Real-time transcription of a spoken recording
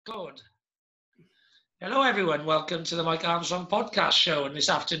Good. Hello, everyone. Welcome to the Mike Armstrong podcast show. And this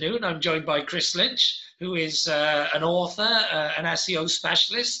afternoon, I'm joined by Chris Lynch, who is an author, an SEO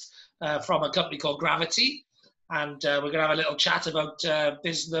specialist from a company called Gravit-e. And we're going to have a little chat about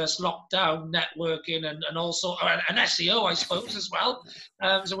business, lockdown, networking, and also and SEO, I suppose, as well.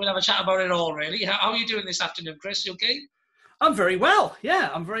 So we'll have a chat about it all, really. How are you doing this afternoon, Chris? You okay? I'm very well.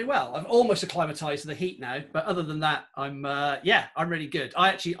 Yeah, I'm very well. I'm almost acclimatized to the heat now, but other than that, I'm really good.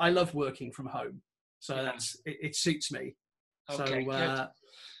 I love working from home, so it suits me. Okay,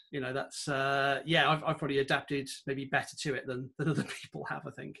 so I've probably adapted maybe better to it than other people have,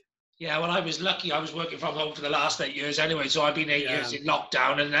 I think. Yeah, well, I was lucky. I was working from home for the last 8 years anyway, so I've been 8 years in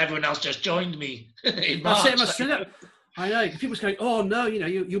lockdown, and everyone else just joined me in March. I know. People's going, oh no,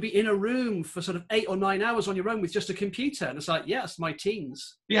 you'll be in a room for sort of 8 or 9 hours on your own with just a computer, and it's like, yes, my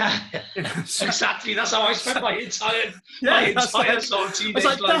teens. Yeah, exactly. That's how I spent my entire sort of teenage life. It's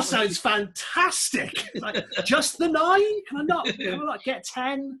like, life. That sounds fantastic. Like, just the 9? Can I not get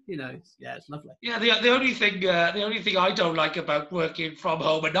 10? It's lovely. Yeah, the only thing I don't like about working from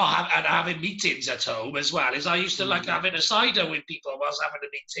home and not having meetings at home as well is I used to like having a cider with people whilst having a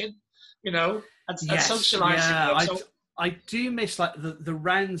meeting, and socialising. I do miss like the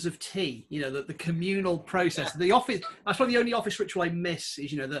rounds of tea, the communal process. The office, that's probably the only office ritual I miss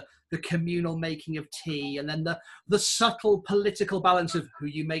is, the communal making of tea, and then the subtle political balance of who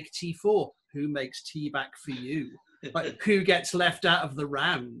you make tea for, who makes tea back for you, like who gets left out of the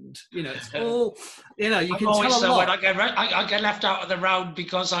round. It's all, you can tell a lot. I get left out of the round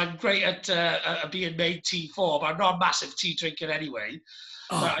because I'm great at being made tea for, but I'm not a massive tea drinker anyway.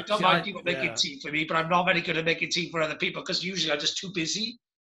 I don't mind people making tea for me, but I'm not very good at making tea for other people because usually I'm just too busy.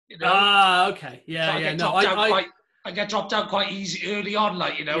 Okay. I get dropped out quite easy early on,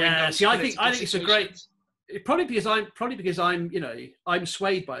 like. Yeah. See, I think it's a great. Probably because I'm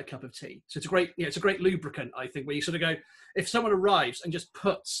swayed by a cup of tea. So it's a great lubricant, I think, where you sort of go, if someone arrives and just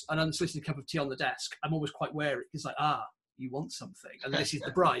puts an unsolicited cup of tea on the desk, I'm always quite wary. It's like, you want something, and this is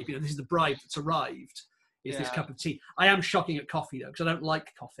the bribe. This is the bribe that's arrived. Is this cup of tea? I am shocking at coffee though, because I don't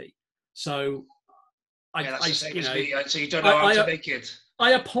like coffee. So that's the same as me. So you don't know how to make it.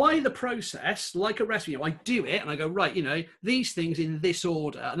 I apply the process like a recipe. I do it and I go, right, these things in this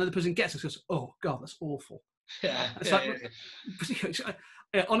order. And then the person gets it and goes, oh God, that's awful.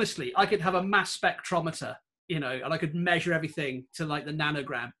 Honestly, I could have a mass spectrometer, and I could measure everything to like the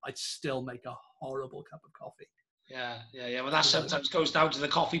nanogram. I'd still make a horrible cup of coffee. Yeah. Well, that sometimes goes down to the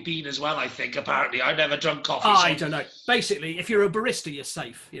coffee bean as well, I think, apparently. I've never drunk coffee. I don't know. Basically, if you're a barista, you're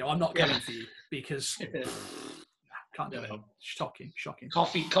safe. I'm not coming for you because can't do it. Shocking.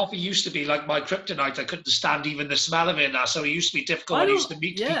 Coffee used to be like my kryptonite. I couldn't stand even the smell of it now. So it used to be difficult when I used to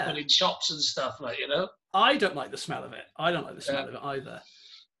meet people in shops and stuff, I don't like the smell of it. I don't like the smell of it either.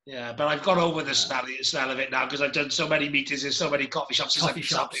 Yeah, but I've got over the smell of it now because I've done so many meetings in so many coffee shops since I've been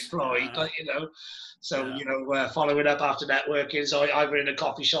self-employed, So, following up after networking, so either in a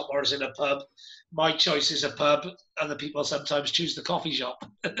coffee shop or it's in a pub. My choice is a pub. Other people sometimes choose the coffee shop.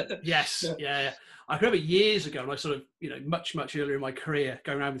 Yes, yeah. I remember years ago, and I sort of, much earlier in my career,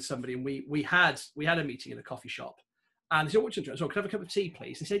 going around with somebody, and we had a meeting in a coffee shop. And they said, what do you want? So, can I have a cup of tea,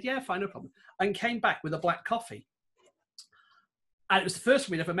 please? They said, yeah, fine, no problem. And came back with a black coffee. And it was the first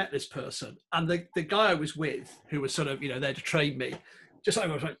time we'd ever met this person. And the guy I was with, who was sort of, there to train me, just like,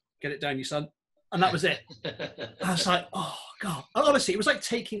 I was like, get it down, you son. And that was it. I was like, oh God. Honestly, it was like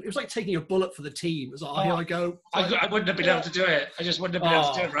taking a bullet for the team. It was like, here I go. I wouldn't have been able to do it. I just wouldn't have been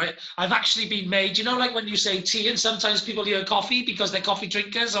able to do it, right? I've actually been made, like when you say tea and sometimes people hear coffee because they're coffee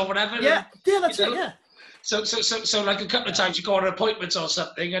drinkers or whatever. Yeah, that's it, yeah. So like a couple of times you go on appointments or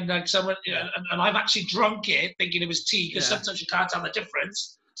something and like someone, and I've actually drunk it thinking it was tea because sometimes you can't tell the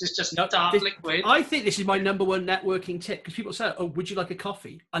difference. It's just dark liquid. I think this is my number one networking tip because people say, oh, would you like a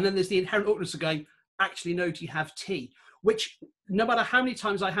coffee? And then there's the inherent awkwardness of going, actually, no, do you have tea? Which, no matter how many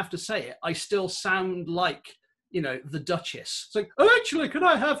times I have to say it, I still sound like, the Duchess. It's like, oh, actually, can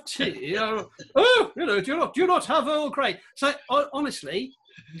I have tea? Do you not have Earl Grey? So honestly,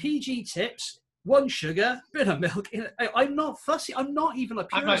 PG tips, 1 sugar, bit of milk. I'm not fussy. I'm not even a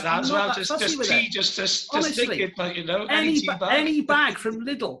purist. I'm like that as well. Just tea, just honestly, think it, any bag from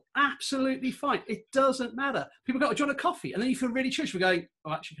Lidl, absolutely fine. It doesn't matter. People go, do you want a coffee? And then you feel really cheerful. We're going,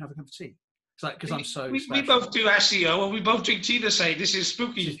 oh, actually, can I have a cup of tea? It's like, because I'm so we both do SEO and we both drink tea the same. This is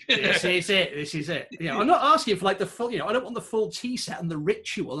spooky. This is it. I'm not asking for like the full, I don't want the full tea set and the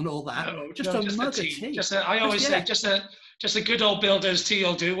ritual and all that. No, just a mug of tea. I always say, just a good old builder's tea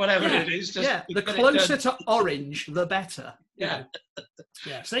will do, whatever it is. The closer to orange, the better. Yeah.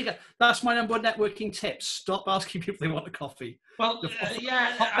 Yeah. So that's my number one networking tip. Stop asking people if they want a coffee. Well,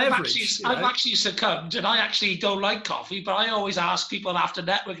 I've actually succumbed, and I actually don't like coffee, but I always ask people after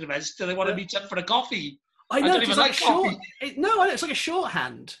networking events, do they want to meet up for a coffee? I know, don't even like coffee. It's like a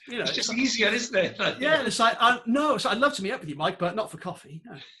shorthand. It's just easier, isn't it? Yeah, it's like, I'd love to meet up with you, Mike, but not for coffee.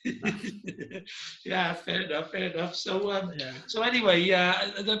 No. Yeah, fair enough. So, so anyway,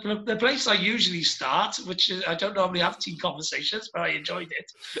 the place I usually start, which is, I don't normally have team conversations, but I enjoyed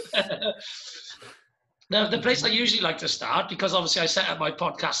it. Now, the place I usually like to start, because obviously I set up my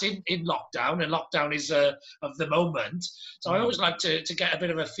podcast in lockdown, and lockdown is of the moment. So I always like to get a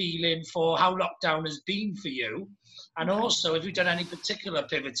bit of a feeling for how lockdown has been for you. And also, if you've done any particular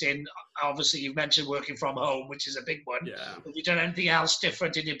pivoting, obviously you've mentioned working from home, which is a big one. Yeah. Have you done anything else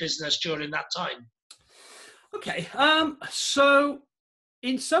different in your business during that time? Okay. So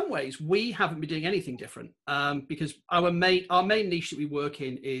in some ways, we haven't been doing anything different because our main niche that we work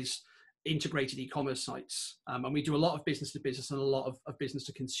in is integrated e-commerce sites, and we do a lot of business to business and a lot of business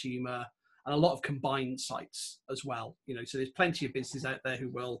to consumer and a lot of combined sites as well. So there's plenty of businesses out there who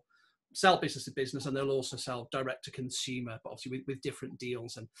will sell business to business, and they'll also sell direct to consumer, but obviously with different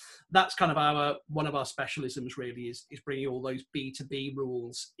deals. And that's kind of one of our specialisms really is bringing all those B2B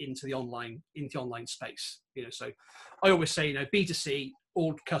rules into the online space. So I always say, B2C,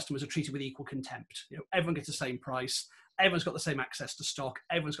 all customers are treated with equal contempt. Everyone gets the same price. Everyone's got the same access to stock.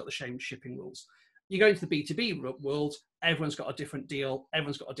 Everyone's got the same shipping rules. You go into the B2B world, everyone's got a different deal.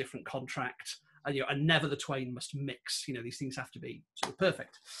 Everyone's got a different contract, and never the twain must mix. These things have to be sort of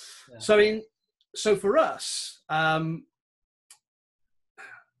perfect. Yeah. So for us,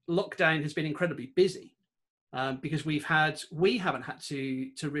 lockdown has been incredibly busy because we haven't had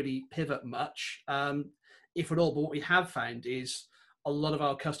to really pivot much, if at all. But what we have found is a lot of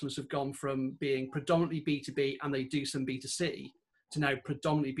our customers have gone from being predominantly B2B and they do some B2C to now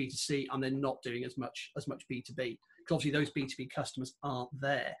predominantly B2C, and they're not doing as much B2B, because obviously those B2B customers aren't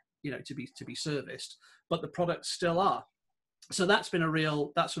there, to be serviced, but the products still are. So that's sort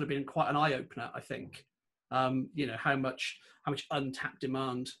of been quite an eye opener, I think. How much untapped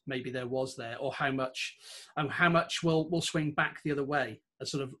demand maybe there was there, or how much will swing back the other way,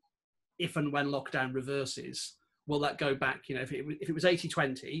 as sort of if and when lockdown reverses. Will that go back? If it was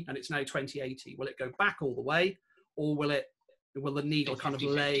 80-20 and it's now 20-80, will it go back all the way, or will the needle kind of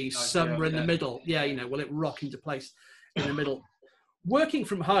lay somewhere in the middle? Yeah, will it rock into place in the middle? Working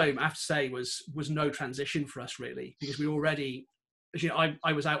from home, I have to say, was no transition for us really, because we already,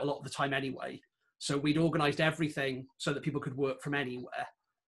 I was out a lot of the time anyway, so we'd organised everything so that people could work from anywhere.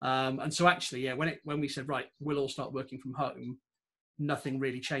 And so actually, when we said, right, we'll all start working from home, nothing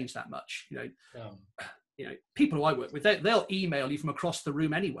really changed that much. People who I work with, they'll email you from across the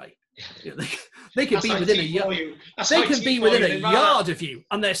room anyway. They could be within a yard. They can be within a yard of you,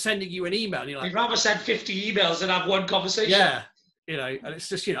 and they're sending you an email. You're like, you'd rather send 50 emails than have one conversation. Yeah, and it's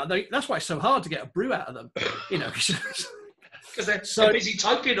just that's why it's so hard to get a brew out of them. Because they're busy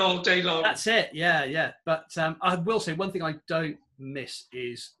typing all day long. That's it. Yeah. But I will say one thing I don't miss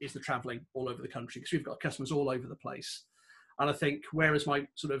is the travelling all over the country, because we've got customers all over the place. And I think whereas my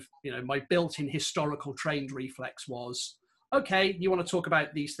sort of, my built-in historical trained reflex was, okay, you want to talk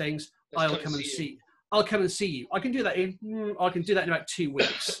about these things, I'll come and see you. I can do that in about 2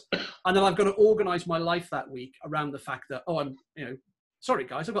 weeks. And then I've got to organise my life that week around the fact that, sorry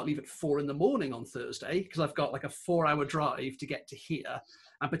guys, I've got to leave at 4 a.m. on Thursday because I've got like a 4-hour drive to get to here.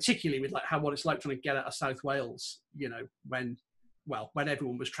 And particularly with like what it's like trying to get out of South Wales, when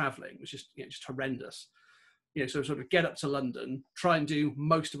everyone was travelling, it was just horrendous. So sort of get up to London, try and do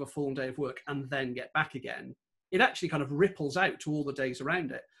most of a full day of work, and then get back again. It actually kind of ripples out to all the days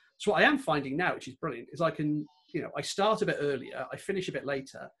around it. So what I am finding now, which is brilliant, is I can, I start a bit earlier, I finish a bit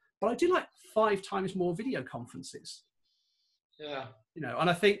later, but I do like 5 times more video conferences. Yeah. And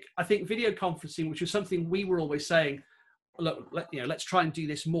I think video conferencing, which was something we were always saying, look, let's try and do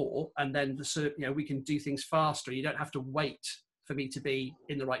this more, and then we can do things faster. You don't have to wait for me to be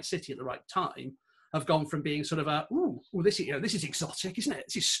in the right city at the right time. Have gone from being sort of this is exotic, isn't it?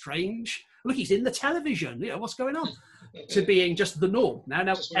 This is strange. Look, he's in the television. What's going on? To being just the norm.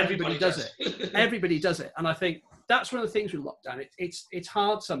 Now everybody does it. Everybody does it, and I think that's one of the things with lockdown. It's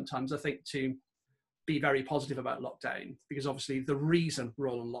hard sometimes, I think, to be very positive about lockdown, because obviously the reason we're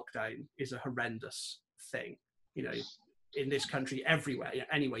all on lockdown is a horrendous thing. In this country, everywhere,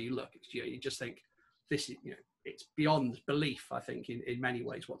 anywhere you look, you just think this is, it's beyond belief. I think in many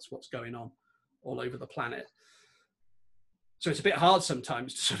ways what's going on all over the planet. So it's a bit hard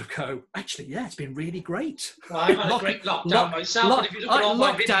sometimes to sort of go, actually, yeah, it's been really great. Well, I've had a great lockdown myself.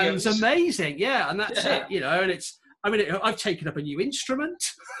 Lockdown's amazing, yeah, and that's it, and I mean, I've taken up a new instrument.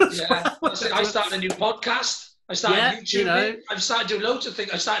 Yeah, well. I started a new podcast. I started YouTube. You know, I've started doing loads of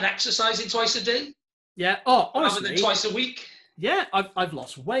things. I started exercising twice a day. Yeah. Oh, honestly, rather than twice a week. Yeah, I've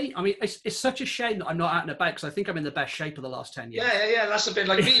lost weight. I mean, it's such a shame that I'm not out and about because I think I'm in the best shape of the last 10 years. Yeah. That's a bit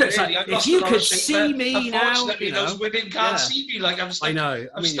like me, really. Like, if you could see me now, unfortunately, those women can't see me. Like I'm stuck. I know.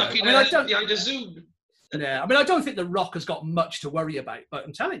 I'm stuck behind a Zoom. Yeah, I mean, I don't think The Rock has got much to worry about, but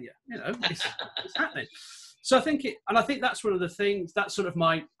I'm telling you, it's happening. So I think I think that's one of the things. That's sort of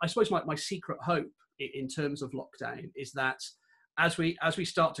I suppose my secret hope in terms of lockdown is that as we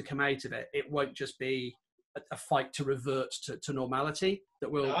start to come out of it, it won't just be a fight to revert to normality. That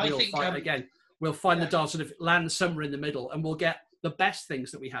we'll fight again. We'll find the dance, sort of land somewhere in the middle, and we'll get the best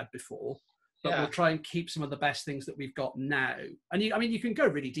things that we had before. But we'll try and keep some of the best things that we've got now. And you can go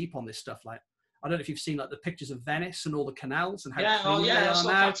really deep on this stuff. Like, I don't know if you've seen like the pictures of Venice and all the canals and how clean they are it's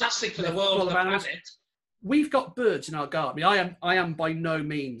now. Fantastic for the world of the planet. We've got birds in our garden. I mean, I am by no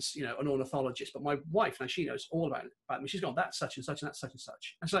means, an ornithologist, but my wife, now she knows all about them. She's gone, that's such and such and that's such and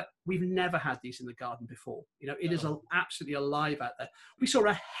such. And it's like, we've never had these in the garden before. It is absolutely alive out there. We saw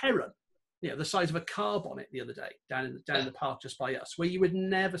a heron, the size of a car bonnet the other day down in the park just by us, where you would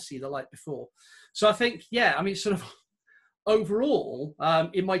never see the like before. So I think, sort of overall,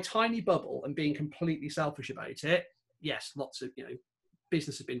 in my tiny bubble and being completely selfish about it, yes, lots of,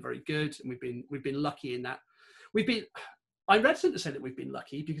 business has been very good, and we've been lucky in that. I'm reticent to say that we've been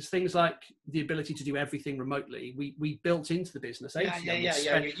lucky because things like the ability to do everything remotely, we built into the business. And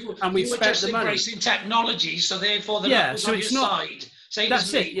we were spent just the money. Embracing technology, so therefore the luck was on your side. Same that's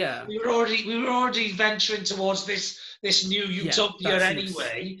as me. it. Yeah, we were already venturing towards this new utopia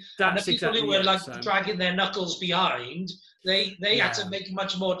anyway. And the people who were dragging their knuckles behind, they had to make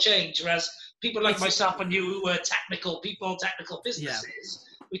much more change. Whereas people like myself and you, who were technical businesses,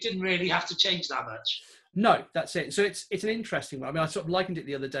 we didn't really have to change that much. No, that's it. So it's an interesting one. I mean, I sort of likened it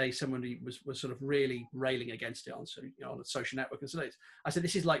the other day. Someone was sort of really railing against it on a social network. And so I said,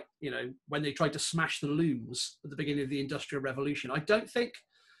 this is like, when they tried to smash the looms at the beginning of the Industrial Revolution. I don't think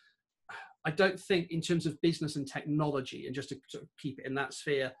in terms of business and technology, and just to sort of keep it in that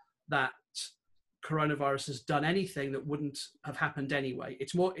sphere, that coronavirus has done anything that wouldn't have happened anyway.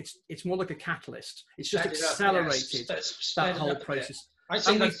 It's more like a catalyst. It's just accelerated that whole process. I'd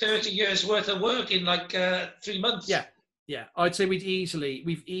say 30 years worth of work in 3 months. Yeah. I'd say we've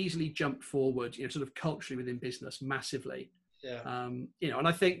easily jumped forward, sort of culturally within business massively. Yeah. And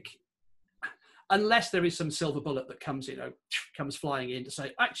I think unless there is some silver bullet that comes flying in to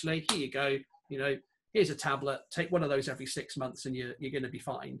say, actually, here you go, here's a tablet, take one of those every 6 months and you're going to be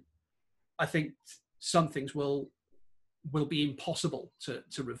fine. I think some things will be impossible to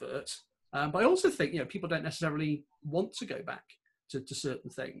revert. But I also think, people don't necessarily want to go back to certain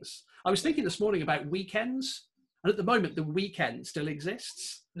things. I was thinking this morning about weekends, and at the moment the weekend still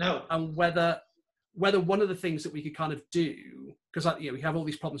exists. No. And whether one of the things that we could kind of do, because we have all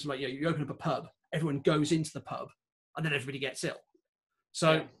these problems about you open up a pub, everyone goes into the pub, and then everybody gets ill.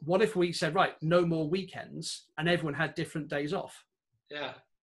 So what if we said, right, no more weekends, and everyone had different days off? Yeah.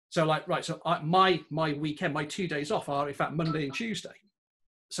 So my weekend, my 2 days off are in fact Monday and Tuesday.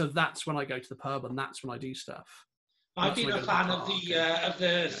 So that's when I go to the pub and that's when I do stuff. I've been a fan of the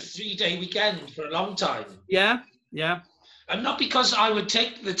 3-day weekend for a long time. Yeah. And not because I would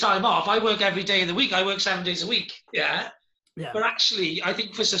take the time off. I work every day of the week. I work 7 days a week. Yeah. But actually, I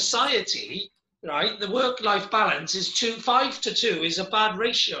think for society, right, the work-life balance is 5 to 2 is a bad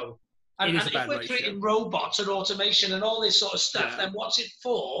ratio. And if we're creating robots and automation and all this sort of stuff, then what's it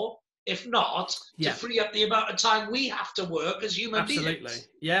for? If not, to free up the amount of time we have to work as human beings. Absolutely.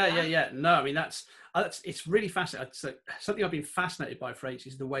 Yeah. No, I mean, it's really fascinating. So something I've been fascinated by for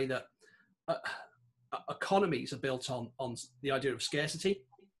ages is the way that economies are built on the idea of scarcity.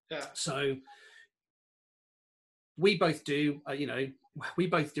 Yeah. So we both do, we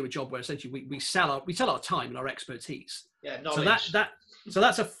both do a job where essentially we sell our time and our expertise. Yeah, knowledge. So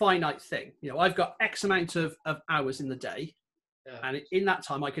that's a finite thing. I've got X amount of hours in the day. Yeah. And in that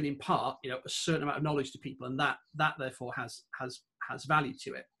time, I can impart, a certain amount of knowledge to people, and that therefore has value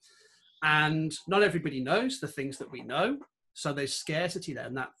to it. And not everybody knows the things that we know, so there's scarcity there,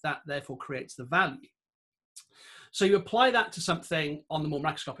 and that therefore creates the value. So you apply that to something on the more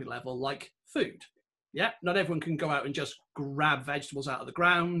macroscopic level, like food. Yeah, not everyone can go out and just grab vegetables out of the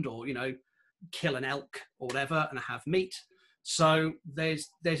ground, or kill an elk or whatever and have meat. So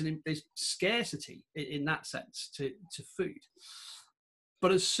there's scarcity in that sense to food.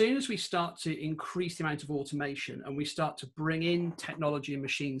 But as soon as we start to increase the amount of automation and we start to bring in technology and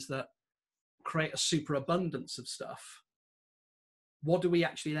machines that create a superabundance of stuff, what do we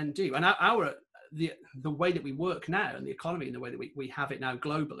actually then do? And the way that we work now and the economy and the way that we have it now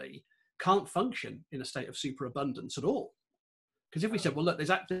globally can't function in a state of superabundance at all. Because if we said, well, look,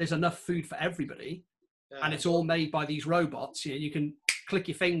 there's enough food for everybody, and it's all made by these robots, you can click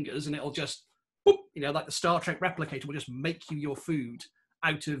your fingers and it'll just, boop, like the Star Trek replicator will just make you your food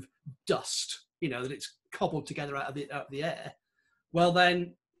out of dust, that it's cobbled together out of the air. Well,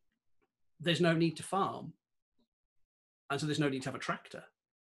 then there's no need to farm. And so there's no need to have a tractor.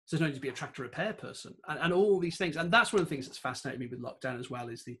 So there's no need to be a tractor repair person and all these things. And that's one of the things that's fascinated me with lockdown as well,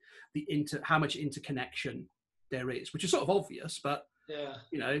 is how much interconnection there is, which is sort of obvious, but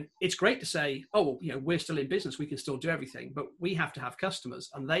it's great to say, oh, well, we're still in business, we can still do everything, but we have to have customers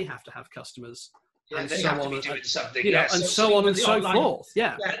and they have to have customers. Yeah, and they so have on, to be doing something. And so on and so forth.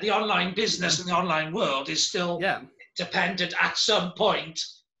 Yeah. The online business and the online world is still dependent at some point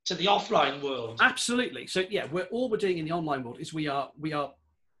to the offline world. Absolutely. So all we're doing in the online world is we are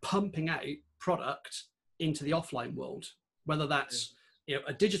pumping out product into the offline world, whether that's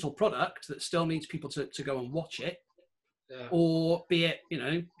a digital product that still needs people to go and watch it, or be it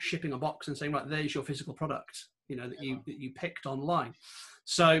shipping a box and saying, right, there's your physical product that you picked online.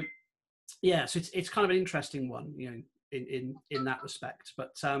 So so it's kind of an interesting one in that respect.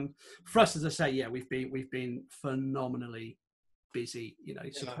 But for us, as I say, we've been phenomenally busy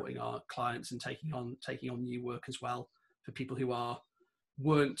supporting our clients and taking on new work as well for people who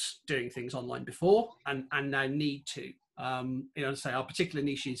weren't doing things online before and now need to. Say our particular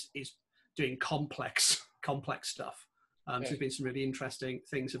niche is doing complex stuff. So there's been some really interesting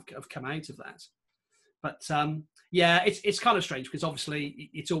things have come out of that. But it's kind of strange because obviously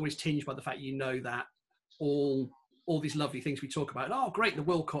it's always tinged by the fact that all these lovely things we talk about, oh great, the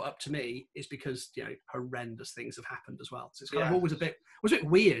world caught up to me, is because horrendous things have happened as well. So it's kind of always a bit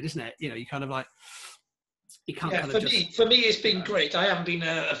weird, isn't it? You kind of like, you can't for me it's been great. I haven't been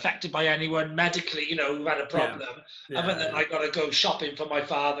affected by anyone medically who had a problem, other than I got to go shopping for my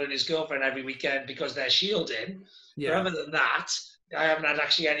father and his girlfriend every weekend because they're shielding. But other than that, I haven't had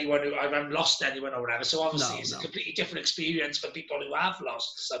actually anyone I haven't lost anyone or whatever. So obviously it's a completely different experience for people who have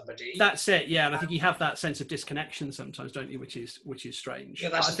lost somebody. That's it. Yeah. And I think you have that sense of disconnection sometimes, don't you? Which is strange. Yeah,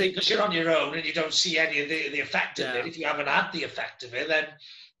 that's the thing, because you're on your own and you don't see any of the effect of it. If you haven't had the effect of it,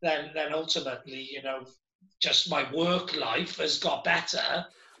 then ultimately, just my work life has got better.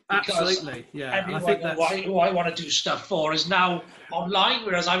 Absolutely, yeah. Everyone I think who I want to do stuff for is now online,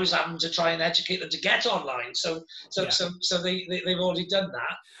 whereas I was having to try and educate them to get online. So they've already done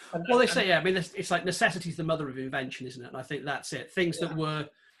that. They say, I mean, it's like necessity is the mother of invention, isn't it? And I think that's it. Things that were,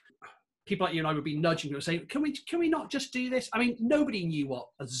 people like you and I would be nudging and saying, can we not just do this? I mean, nobody knew what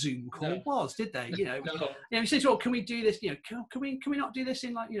a Zoom call was, did they? You say, well, can we do this? Can we not do this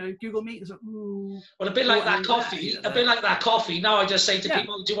in Google Meet? Like, well, a bit like that coffee. A bit like that coffee. Now I just say to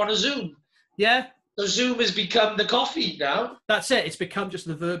people, do you want a Zoom? Yeah. So Zoom has become the coffee now. That's it. It's become just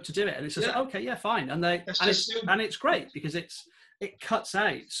the verb to do it, and it's just okay, fine. And it's great because it cuts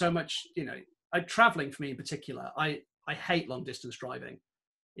out so much. Traveling for me in particular, I hate long distance driving.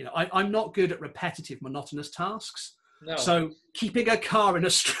 I'm not good at repetitive, monotonous tasks. No. So keeping a car in a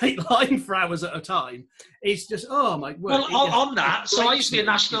straight line for hours at a time is just, oh my word. Well, on that, so I used to be a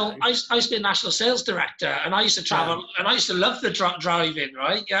national, I used to be a national sales director, and I used to travel, and I used to love the driving,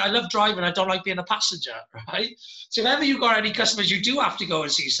 right? Yeah, I love driving. I don't like being a passenger, right? So if ever you got any customers you do have to go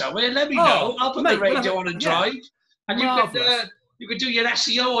and see somewhere, let me know. I'll put the radio on and drive, and you could do your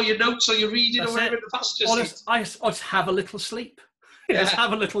SEO or your notes or your reading or whatever in the passenger seat. I just have a little sleep. Just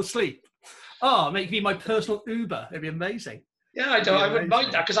have a little sleep. Make me my personal Uber. It'd be amazing. Yeah, I wouldn't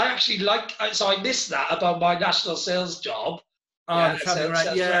mind that because I actually so I missed that about my national sales job. I missed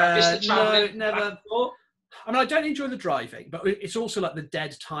the traveling. No, never. I mean, I don't enjoy the driving, but it's also like the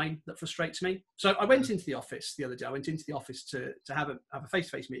dead time that frustrates me. So I went into the office the other day. I went into the office to have a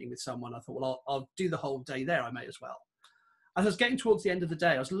face-to-face meeting with someone. I thought, well, I'll do the whole day there. I may as well. As I was getting towards the end of the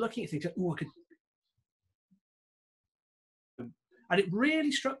day, I was looking at things. I could. And it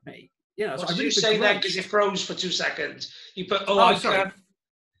really struck me. What did you say then? Because it froze for 2 seconds. You put, sorry.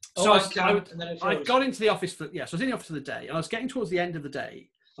 I got into the office so I was in the office for the day, and I was getting towards the end of the day,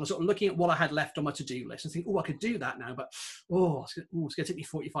 and I was sort of looking at what I had left on my to-do list and thinking, I could do that now, but it's going to take me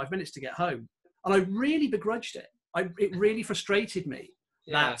 45 minutes to get home. And I really begrudged it. It really frustrated me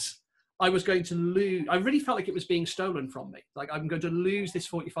that I was going to lose. I really felt like it was being stolen from me. Like I'm going to lose this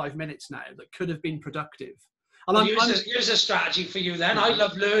 45 minutes now that could have been productive. And here's a strategy for you then. I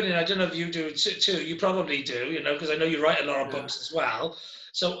love learning. I don't know if you do too. You probably do, because I know you write a lot of books as well.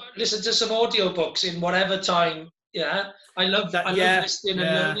 So listen to some audio books in whatever time Yeah, I love listening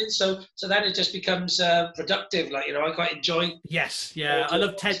and learning. So then it just becomes productive. Like, I quite enjoy. Yes, yeah, I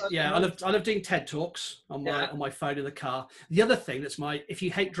love TED. Yeah, I love doing TED talks on my phone in the car. The other thing if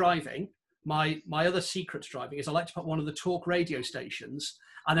you hate driving, my other secret to driving is I like to put one of the talk radio stations,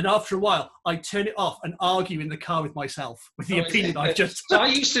 and then after a while I turn it off and argue in the car with myself with the opinion I've just. So I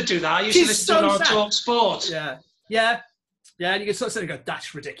used to do that. I used to listen to a lot of talk sport. Yeah. And you can sort of sit and go,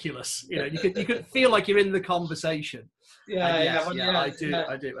 "That's ridiculous." You could feel like you're in the conversation. I do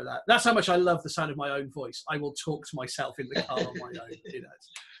it with that. That's how much I love the sound of my own voice. I will talk to myself in the car on my own.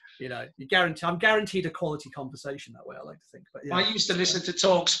 I'm guaranteed a quality conversation that way. I like to think. But I used to listen to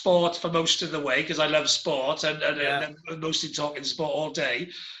talk sport for most of the way because I love sport and mostly talking sport all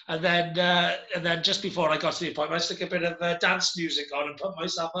day. And then just before I got to the appointment, I stuck a bit of dance music on and put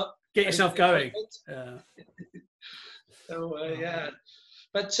myself up. Get yourself going.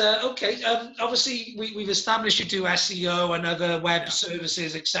 But okay, obviously we've established you do SEO and other web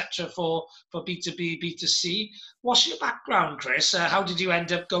services, etc. for B2B, B2C. What's your background, Chris? How did you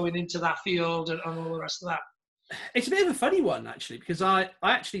end up going into that field and all the rest of that? It's a bit of a funny one, actually, because I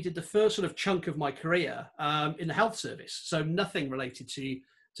actually did the first sort of chunk of my career in the health service, so nothing related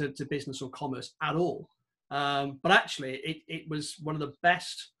to business or commerce at all. But actually, it was one of the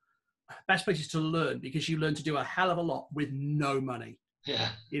best places to learn, because you learn to do a hell of a lot with no money.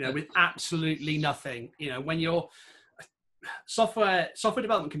 With absolutely nothing. When you're software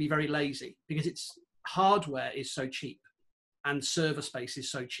development can be very lazy because its hardware is so cheap and server space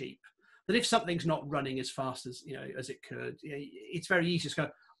is so cheap that if something's not running as fast as it could, it's very easy to go,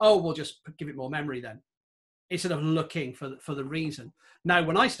 oh, we'll just give it more memory then, instead of looking for the reason. Now,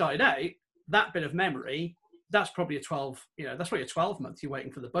 when I started out, that bit of memory, that's probably a 12 month. You're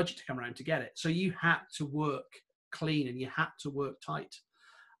waiting for the budget to come around to get it. So you had to work clean and you had to work tight.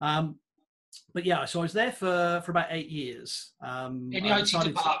 But yeah, so I was there for about 8 years. In the IT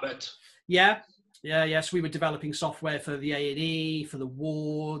department? So we were developing software for the A&E, for the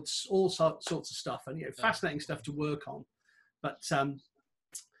wards, all sorts of stuff, and fascinating stuff to work on. But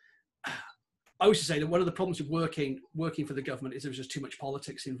I used to say that one of the problems with working for the government is there was just too much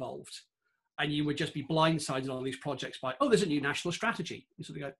politics involved. And you would just be blindsided on these projects by, there's a new national strategy. You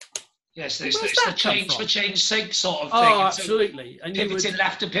sort of go, yes, it's the change for change sake sort of thing. Oh, absolutely. And pivoting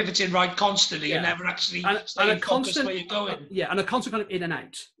left and pivoting right constantly and never actually staying focused where you're going. And a constant kind of in and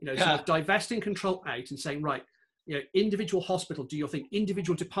out. Sort of divesting control out and saying, right, individual hospital, do your thing.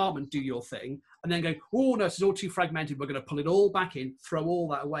 Individual department, do your thing. And then going, oh, no, this is all too fragmented. We're going to pull it all back in, throw all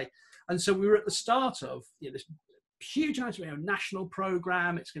that away. And so we were at the start of this huge national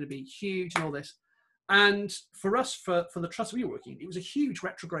program. It's going to be huge and all this. And for us, for the trust we were working, it was a huge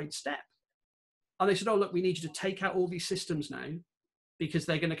retrograde step. And they said, oh, look, we need you to take out all these systems now because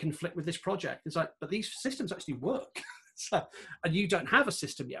they're going to conflict with this project. It's like, but these systems actually work. And you don't have a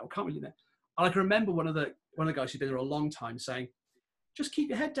system yet. We can't really know. And I can remember one of the guys who'd been there a long time saying, just keep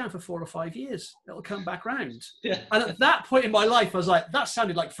your head down for 4 or 5 years. It'll come back round. And at that point in my life, I was like, that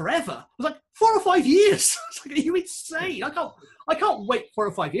sounded like forever. I was like, 4 or 5 years? I was like, are you insane? I can't wait 4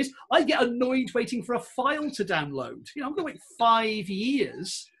 or 5 years. I get annoyed waiting for a file to download. I'm going to wait 5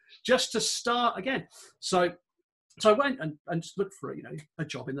 years just to start again. So I went and just looked for a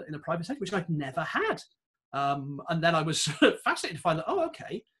job in the private sector, which I'd never had. And then I was fascinated to find that,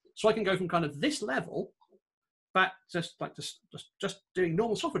 okay, so I can go from kind of this level back just doing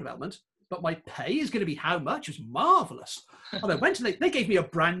normal software development, but my pay is going to be how much? It was marvelous. And I went and they gave me a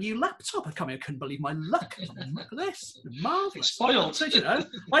brand new laptop. I couldn't believe my luck. Look at this, marvelous. Spoiled. So,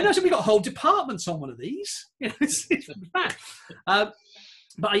 I know somebody got whole departments on one of these. It's bad. But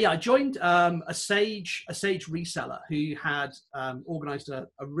I joined a Sage reseller who had organised a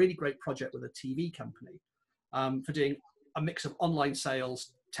really great project with a TV company for doing a mix of online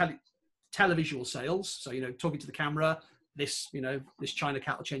sales, televisual sales, so talking to the camera, this China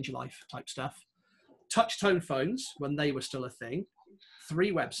cat will change your life type stuff, touch tone phones when they were still a thing,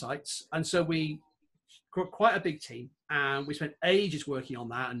 3 websites, and so we got quite a big team, and we spent ages working on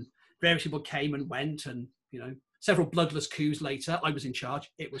that, and various people came and went, and several bloodless coups later, I was in charge.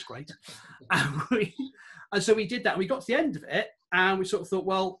 It was great, and so we did that, and we got to the end of it, and we sort of thought,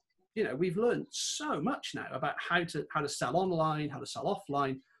 well, we've learned so much now about how to sell online, how to sell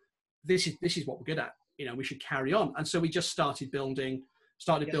offline. This is what we're good at. We should carry on. And so we just started building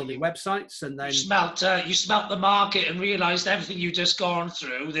websites, and then you smelt the market and realized everything you just gone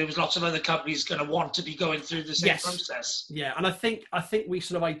through. There was lots of other companies going to want to be going through the same process. Yeah, and I think we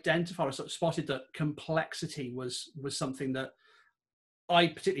sort of identified or sort of spotted that complexity was something that I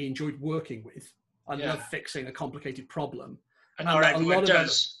particularly enjoyed working with. I love fixing a complicated problem. And not everyone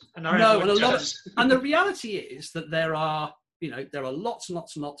does. And the reality is that there are lots and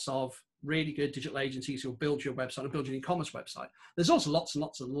lots and lots of really good digital agencies who will build your website and build your e-commerce website. There's also lots and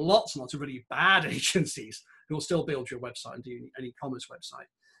lots and lots and lots of really bad agencies who will still build your website and do an e-commerce website.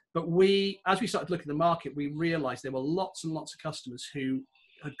 But as we started looking at the market, we realized there were lots and lots of customers who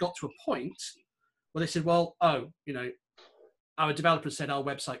had got to a point where they said, well, our developer said our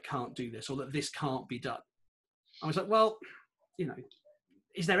website can't do this, or that this can't be done. I was like, well,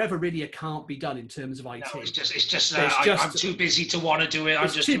 is there ever really a can't be done in terms of IT? No, it's just I'm too busy to want to do it. I'm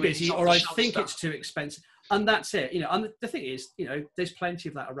just too busy, or I think stuff. It's too expensive, and that's it. And the thing is, there's plenty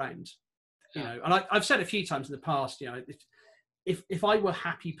of that around. And I've said a few times in the past, if I were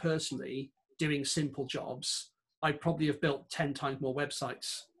happy personally doing simple jobs, I'd probably have built 10 times more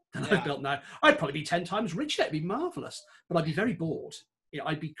websites than I've built now. I'd probably be 10 times richer. It'd be marvelous, but I'd be very bored.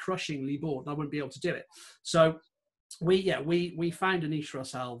 I'd be crushingly bored, and I wouldn't be able to do it. So we found a niche for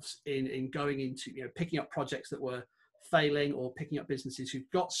ourselves in going into picking up projects that were failing, or picking up businesses who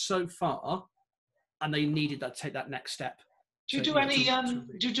got so far and they needed to take that next step. Do you do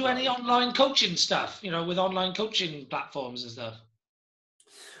any online coaching stuff? With online coaching platforms and stuff.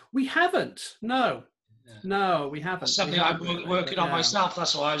 We haven't. No, we haven't. That's something I'm working on myself.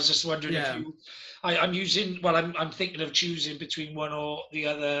 That's why I was just wondering if you. I'm using. Well, I'm thinking of choosing between one or the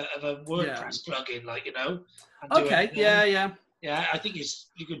other of a WordPress plugin, Okay. Yeah. I think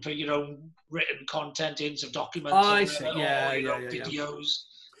you can put your own written content in, some documents. I see. Videos.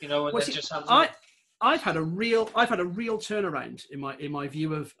 And then just have. I've had a real turnaround in my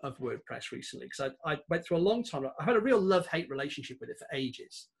view of WordPress recently, because I went through a long time. I had a real love-hate relationship with it for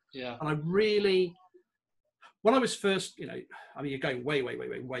ages. Yeah. And I really, when I was first, you're going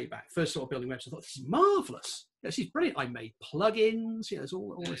way back, first sort of building websites, I thought, this is marvelous. This is brilliant. I made plugins, there's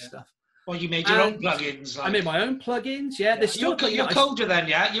all this stuff. Well, you made your own plugins. I made my own plugins. Yeah, there's still you're a coder then,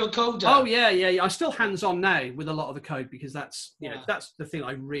 yeah. You're a coder. Oh yeah. I'm still hands-on now with a lot of the code, because that's that's the thing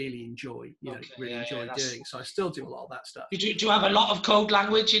I really enjoy. Doing. So I still do a lot of that stuff. Do you have a lot of code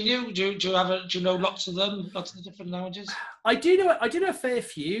language in you? Do you know lots of them? Lots of the different languages? I do know a fair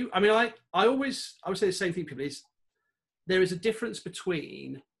few. I mean, I would say the same thing to people is there is a difference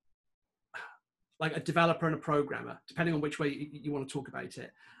between like a developer and a programmer, depending on which way you want to talk about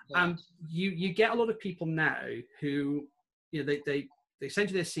it. You get a lot of people now who, they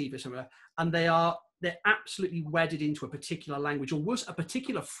send you their CV somewhere, and they're absolutely wedded into a particular language, or worse, a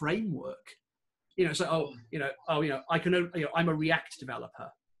particular framework. I'm a React developer,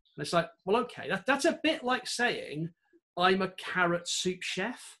 and it's like, well, okay, that's a bit like saying I'm a carrot soup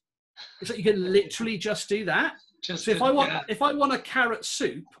chef. It's like you can literally just do that. So if I want a carrot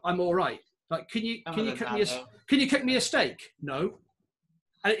soup, I'm all right. Like, can you cook me a steak? No.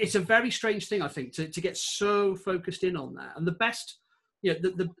 And it's a very strange thing, I think, to get so focused in on that. And the best,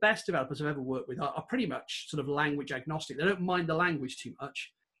 the best developers I've ever worked with are pretty much sort of language agnostic. They don't mind the language too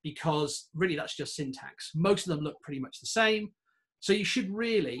much, because really that's just syntax. Most of them look pretty much the same. So you should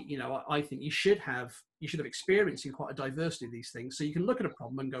really, I think you should have experience in quite a diversity of these things. So you can look at a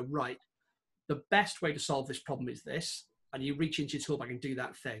problem and go, right, the best way to solve this problem is this. And you reach into your toolbag and do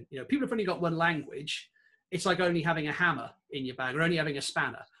that thing. People have only got one language. It's like only having a hammer in your bag, or only having a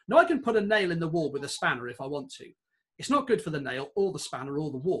spanner. Now, I can put a nail in the wall with a spanner if I want to. It's not good for the nail or the spanner or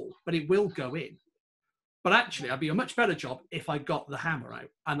the wall, but it will go in. But actually, I'd be a much better job if I got the hammer out,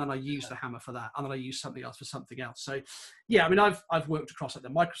 and then I use the hammer for that, and then I use something else for something else. So, yeah, I mean, I've worked across like the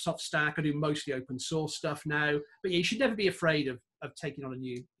Microsoft stack. I do mostly open source stuff now. But yeah, you should never be afraid of taking on a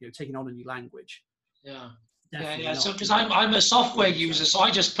new language. Yeah. Yeah. So, because I'm a software user, so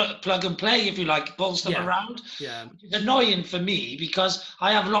I just plug and play, if you like, pull stuff around. Yeah. It's annoying for me because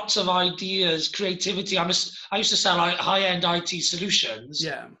I have lots of ideas, creativity. I used to sell high-end IT solutions.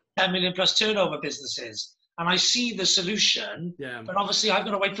 Yeah. 10 million plus turnover businesses, and I see the solution. Yeah. But obviously, I've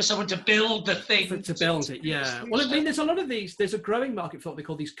got to wait for someone to build the thing. To build it. Yeah. Well, I mean, there's a lot of these. There's a growing market for what they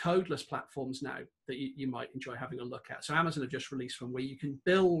call these codeless platforms now that you might enjoy having a look at. So Amazon have just released one where you can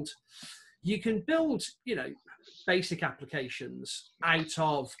build, basic applications out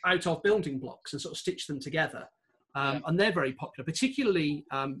of building blocks and sort of stitch them together. And they're very popular, particularly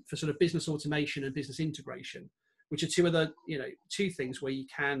for sort of business automation and business integration, which are two things where you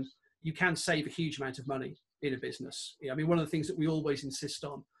can save a huge amount of money in a business. I mean, one of the things that we always insist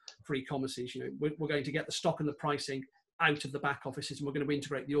on for e-commerce is, we're going to get the stock and the pricing out of the back offices, and we're going to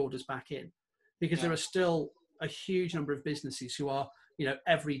integrate the orders back in, because there are still a huge number of businesses who are,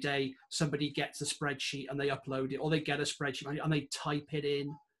 every day somebody gets a spreadsheet and they upload it, or they get a spreadsheet and they type it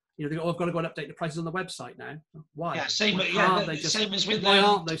in, You know, they go, oh, I've got to go and update the prices on the website now. Why? Yeah, same. Why Yeah, they just, same as with. Why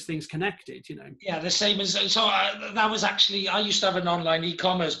aren't those things connected? You know. Yeah, the same as. So that was actually. I used to have an online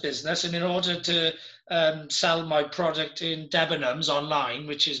e-commerce business, and in order to sell my product in Debenhams online,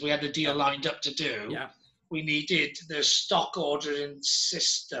 which is we had a deal lined up to do. Yeah. We needed the stock ordering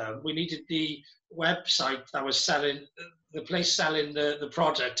system. We needed the website that was selling, the place selling the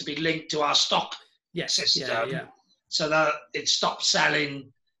product, to be linked to our stock system, so that it stopped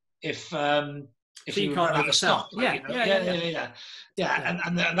selling if you can't run out of stock. Yeah.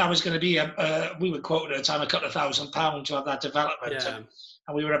 And that was going to be we were quoted at the time £2,000 to have that development.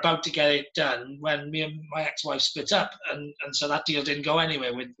 And we were about to get it done when me and my ex-wife split up, and so that deal didn't go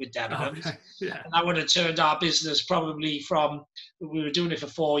anywhere with Debenhams. And that would have turned our business probably from, we were doing it for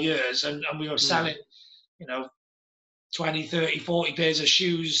 4 years, and we were selling, 20, 30, 40 pairs of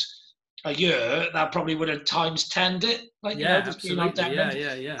shoes a year. That probably would have times 10'd it.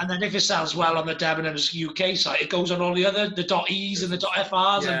 Absolutely. And then if it sells well on the Debenhams UK site, it goes on all the other, the .es and the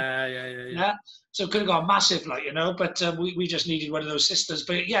 .frs. So it could have gone massive, but we just needed one of those systems.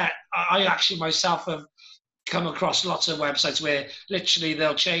 But yeah, I actually myself have come across lots of websites where literally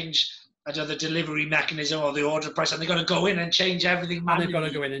they'll change the delivery mechanism or the order price, and they've got to go in and change everything manually. And they've got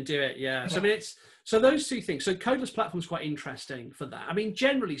to go in and do it, So I mean, so those two things. So codeless platform's quite interesting for that. I mean,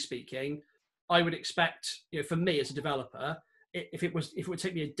 generally speaking, I would expect, for me as a developer, if it would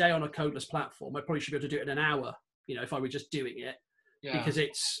take me a day on a codeless platform, I probably should be able to do it in an hour, if I were just doing it. Because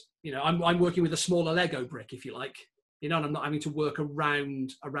it's, I'm working with a smaller Lego brick, if you like, and I'm not having to work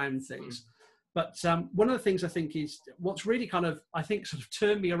around things. But one of the things I think is what's really kind of, I think, sort of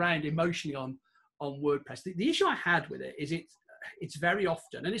turned me around emotionally on WordPress. The issue I had with it is it's very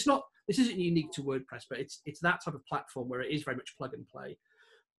often, and this isn't unique to WordPress, but it's that type of platform where it is very much plug and play.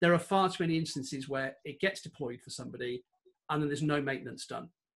 There are far too many instances where it gets deployed for somebody and then there's no maintenance done.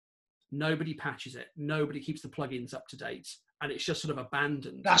 Nobody patches it. Nobody keeps the plugins up to date. And it's just sort of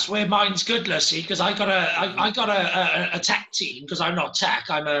abandoned. That's where mine's good, Lucy, because I got a tech team, because I'm not tech.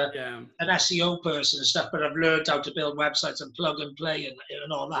 I'm an SEO person and stuff, but I've learned how to build websites and plug and play and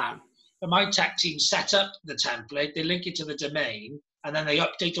all that. But my tech team set up the template, they link it to the domain, and then they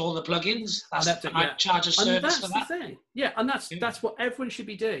update all the plugins. I charge a service for that. That's the thing. Yeah, and that's what everyone should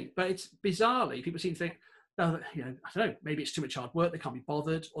be doing. But it's bizarrely, people seem to think, I don't know, maybe it's too much hard work, they can't be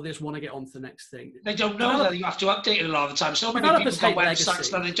bothered, or they just want to get on to the next thing. They don't know that you have to update it a lot of the time. So many people got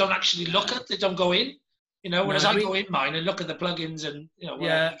websites that they don't actually look at, they don't go in. Whereas I go in mine and look at the plugins and,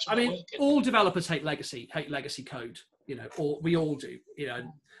 all developers hate legacy code, or we all do.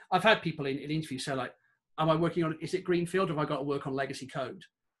 I've had people in interviews say, like, am I working on, is it Greenfield, or have I got to work on legacy code?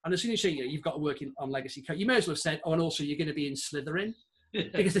 And as soon as you say, you've got to work on legacy code, you may as well have said, and also you're going to be in Slytherin,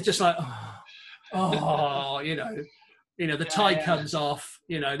 because they're just like, the tie comes off,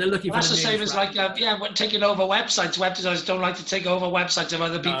 they're looking for that's the same as when taking over websites. Web designers don't like to take over websites of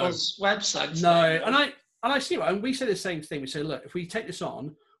other people's websites. No, and I see it, and we say the same thing. We say, look, if we take this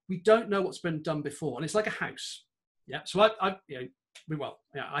on, we don't know what's been done before, and it's like a house. Yeah. So I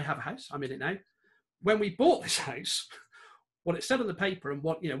have a house. I'm in it now. When we bought this house, what it said on the paper and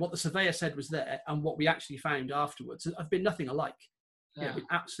what the surveyor said was there, and what we actually found afterwards have been nothing alike.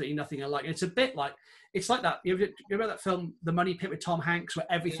 Absolutely nothing alike. It's a bit like, it's like that. You remember that film, The Money Pit, with Tom Hanks, where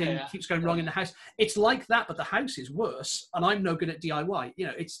everything keeps going wrong in the house? It's like that, but the house is worse, and I'm no good at DIY.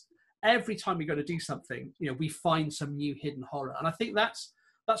 It's every time we go to do something, we find some new hidden horror, and I think that's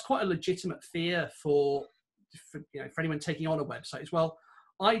quite a legitimate fear for anyone taking on a website as well.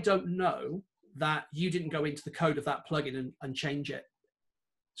 I don't know that you didn't go into the code of that plugin and change it.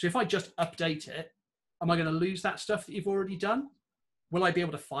 So if I just update it, am I going to lose that stuff that you've already done? Will I be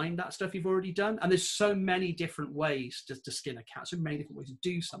able to find that stuff you've already done? And there's so many different ways to skin a cat, so many different ways to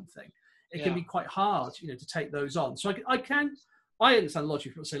do something. It can be quite hard, to take those on. So I understand a lot of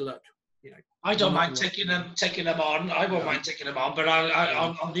people say, look, I don't mind taking them on. I won't mind taking them on, but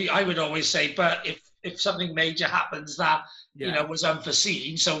I would always say, but if something major happens that was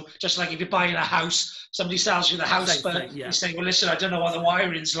unforeseen. So just like if you're buying a house, somebody sells you the house, but you say, well, listen, I don't know what the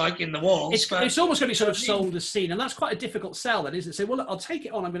wiring's like in the walls. It's almost going to be sort of sold as seen, and that's quite a difficult sell, then, isn't it? Say, well, look, I'll take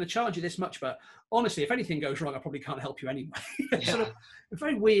it on. I'm going to charge you this much, but honestly, if anything goes wrong, I probably can't help you anyway. Sort of a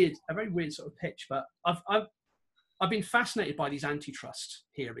very weird sort of pitch. But I've been fascinated by these antitrust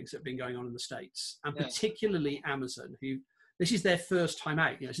hearings that have been going on in the States, and particularly Amazon, who this is their first time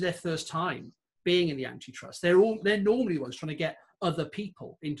out. It's their first time being in the antitrust. They're normally the ones trying to get other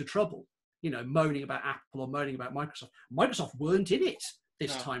people into trouble, moaning about Apple or moaning about Microsoft. Microsoft weren't in it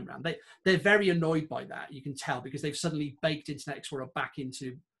this time round. They're very annoyed by that. You can tell, because they've suddenly baked Internet Explorer back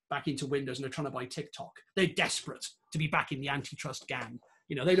into Windows, and they're trying to buy TikTok. They're desperate to be back in the antitrust gang.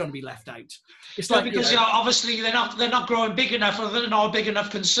 You know, they don't want to be left out. It's No, like, because obviously they're not growing big enough, or they're not a big enough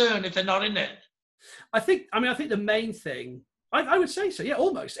concern if they're not in it. I think the main thing, I would say so. Yeah,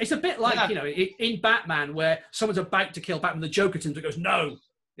 almost. It's a bit like, you know, in Batman, where someone's about to kill Batman, the Joker turns and goes, no,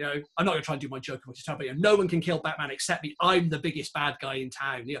 you know, I'm not going to try and do my Joker voice, but you know, no one can kill Batman except me. I'm the biggest bad guy in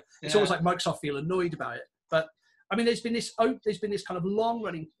town. You know, it's almost like Microsoft feel annoyed about it. But I mean, there's been this kind of long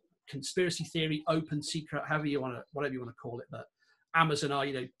running conspiracy theory, open secret, whatever you want to call it, that Amazon are,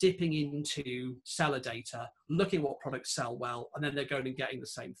 you know, dipping into seller data, looking at what products sell well, and then they're going and getting the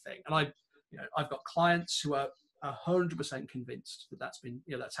same thing. And I've got clients who are 100% convinced that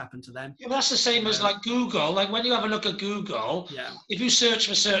that's happened to them. Yeah, but that's the same as like Google. Like when you have a look at Google, if you search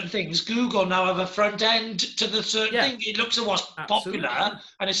for certain things, Google now have a front end to the certain thing. It looks at what's popular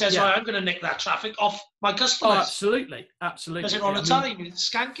and it says, right, I'm going to nick that traffic off my customers. Oh, absolutely. Does it all the time. It's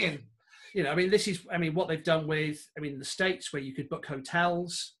skanking. You know, what they've done with, the States where you could book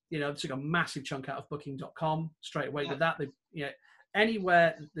hotels, you know, took a massive chunk out of booking.com straight away with that. They, you know,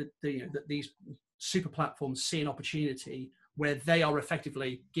 anywhere that these super platforms see an opportunity where they are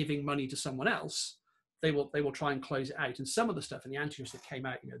effectively giving money to someone else, they will try and close it out. And some of the stuff in the antitrust that came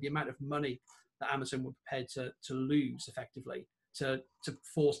out, you know, the amount of money that Amazon were prepared to lose effectively to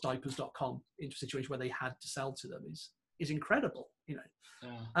force diapers.com into a situation where they had to sell to them is incredible, you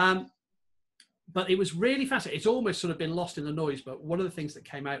know. But it was really fascinating. It's almost sort of been lost in the noise, but one of the things that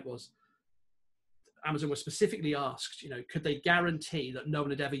came out was Amazon was specifically asked, you know, could they guarantee that no one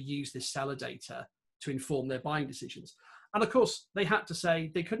had ever used this seller data to inform their buying decisions? And of course, they had to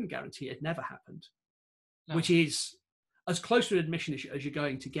say they couldn't guarantee it had never happened, which is as close to an admission as you're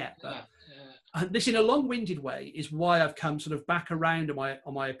going to get. But and this, in a long-winded way, is why I've come sort of back around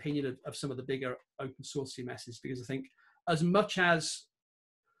on my opinion of some of the bigger open source CMSs, because I think as much as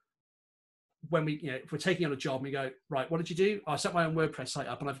when we, you know, if we're taking on a job and we go, right, what did you do? I set my own WordPress site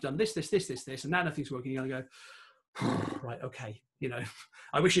up and I've done this, and now nothing's working. You're going to go, right, okay, you know,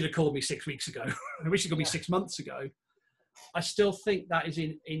 I wish you'd have called me 6 weeks ago. I wish you'd called me 6 months ago. I still think that is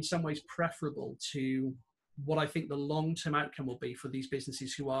in some ways preferable to what I think the long-term outcome will be for these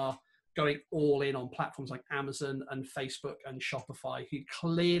businesses who are going all in on platforms like Amazon and Facebook and Shopify, who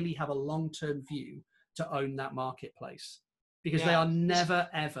clearly have a long-term view to own that marketplace. Because they are never,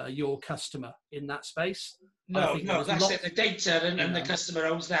 ever your customer in that space. No, that's it. The data and the customer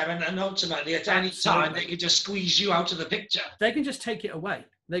owns them. And ultimately, at any time, they can just squeeze you out of the picture. They can just take it away.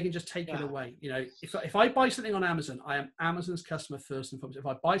 It away. You know, if I buy something on Amazon, I am Amazon's customer first and foremost. If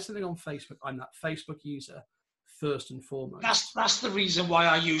I buy something on Facebook, I'm that Facebook user first and foremost. That's the reason why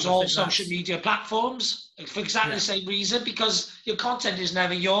I use all social media platforms, for exactly the same reason, because your content is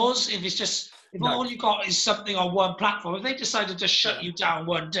never yours. If all you got is something on one platform, if they decide to just shut you down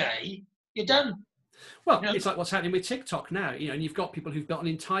one day, you're done. Well, it's like what's happening with TikTok now, you know, and you've got people who've built an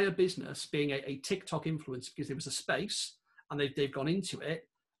entire business being a TikTok influencer because there was a space and they've gone into it,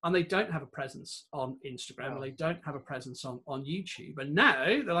 and they don't have a presence on Instagram, or they don't have a presence on YouTube. And now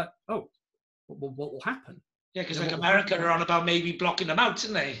they're like, oh, what will happen? Yeah, because like America are on about maybe blocking them out,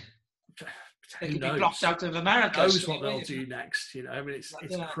 isn't they? They can be blocked out of America. Who knows what they'll do next? You know, I mean, it's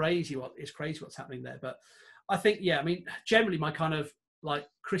crazy what's happening there. But I think, generally my kind of like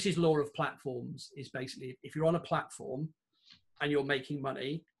Chris's law of platforms is basically, if you're on a platform and you're making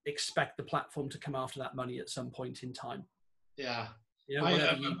money, expect the platform to come after that money at some point in time. Yeah. You know,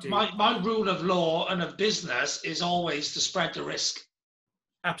 whatever you do. My rule of law and of business is always to spread the risk.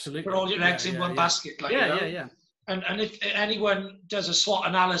 Absolutely. Put all your eggs in one basket. And if anyone does a SWOT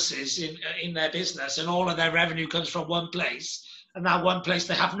analysis in their business and all of their revenue comes from one place, and that one place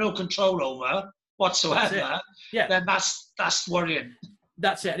they have no control over whatsoever, then that's worrying.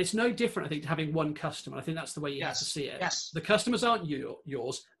 That's it. And it's no different, I think, to having one customer. I think that's the way you have to see it. Yes. The customers aren't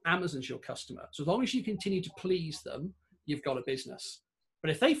yours. Amazon's your customer. So as long as you continue to please them, you've got a business. But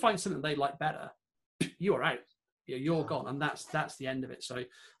if they find something they like better, you're out. You're gone, and that's the end of it. So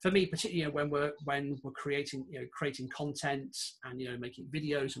for me, particularly when we're creating content and making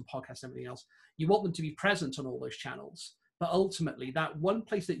videos and podcasts and everything else, you want them to be present on all those channels. But ultimately, that one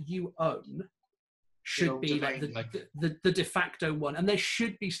place that you own should be like the de facto one, and there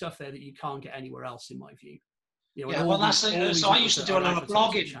should be stuff there that you can't get anywhere else, in my view. So I used to do a lot of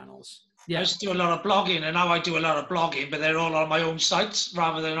blogging. Channels. I used to do a lot of blogging, and now I do a lot of blogging, but they're all on my own sites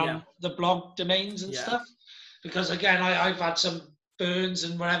rather than on the blog domains and stuff. Because again, I've had some burns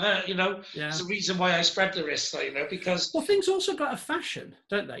and whatever, It's the reason why I spread the risk, because... Well, things also got a fashion,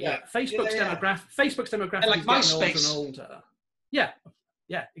 don't they? Yeah. Facebook's demographic like is MySpace. getting older and older.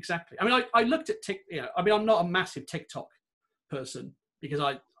 Yeah, exactly. I mean, I looked at I'm not a massive TikTok person because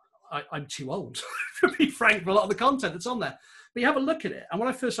I'm too old, to be frank, for a lot of the content that's on there. But you have a look at it, and when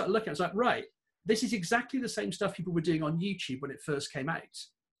I first started looking, I was like, right, this is exactly the same stuff people were doing on YouTube when it first came out.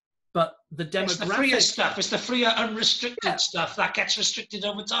 But the demographic... It's the freer stuff. It's the freer, unrestricted stuff that gets restricted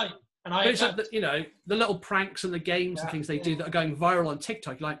over time. And it's like the little pranks and the games and things they do that are going viral on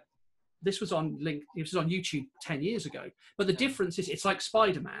TikTok. Like, this was on YouTube 10 years ago. But the difference is, it's like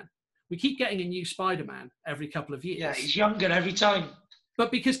Spider-Man. We keep getting a new Spider-Man every couple of years. Yeah, he's younger every time.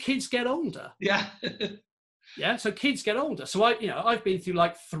 But because kids get older. Yeah. Yeah, so kids get older. So I've been through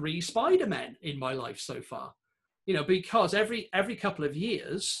like 3 Spider-Men in my life so far. Because every couple of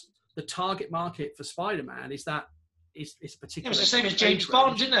years, the target market for Spider-Man is particular. It was the same as James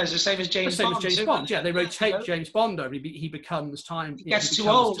Bond, didn't it? It's the same as James Bond. Yeah, they rotate James Bond over. He becomes time. He gets too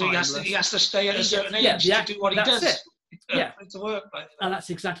old. He has to stay at a certain age to do what he does. It. Yeah, to work. And that's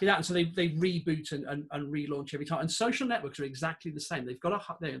exactly that. And so they reboot and relaunch every time. And social networks are exactly the same. They've got a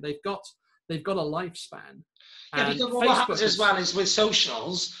lifespan. Yeah, because what happens as well is with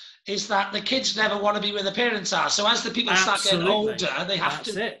socials is that the kids never want to be where the parents are. So as the people start getting older, they have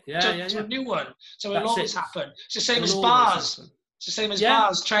to jump to a new one. So it'll always happen. It's the same as bars. It's the same as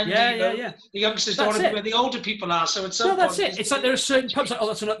bars. Trendy. The youngsters don't want to be where the older people are. So at some point, that's it. It's like there are certain pubs like,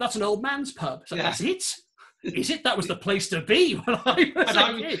 oh, that's an old man's pub. It's like, that's it. Is it? That was the place to be when I was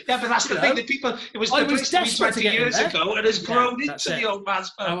a kid. Yeah, but that's the thing that people... It was the place to be 20 years ago and has grown into the old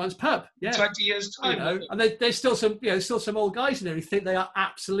man's pub. Old man's pub, yeah. 20 years' time. And there's still some old guys in there who think they are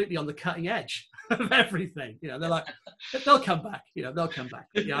absolutely on the cutting edge of everything. They're like, they'll come back. They'll come back.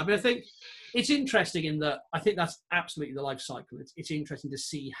 I mean, I think it's interesting in that I think that's absolutely the life cycle. It's interesting to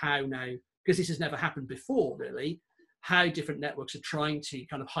see how now, because this has never happened before, really, how different networks are trying to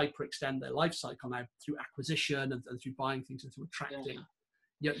kind of hyper-extend their life cycle now through acquisition and through buying things and through attracting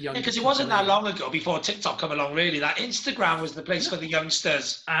young because it wasn't that long ago before TikTok come along, really, that Instagram was the place for the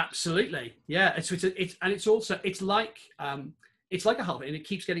youngsters. Absolutely. Yeah. It's like a half, and it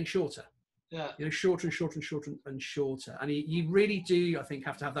keeps getting shorter. Yeah. Shorter and shorter and shorter and shorter. And you really do, I think,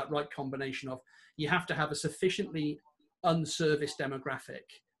 have to have that right combination of, you have to have a sufficiently unserviced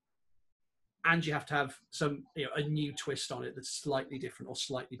demographic, and you have to have some, a new twist on it that's slightly different or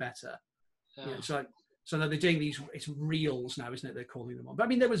slightly better. Yeah. So now they're doing these, it's reels now, isn't it? They're calling them on. But I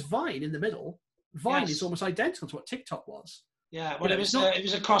mean, there was Vine in the middle. Vine is almost identical to what TikTok was. Yeah, well, it was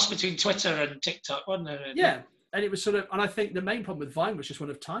a cross between Twitter and TikTok, wasn't it? Yeah, and it was and I think the main problem with Vine was just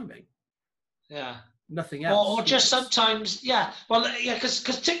one of timing. Yeah. Nothing else. Or just sometimes,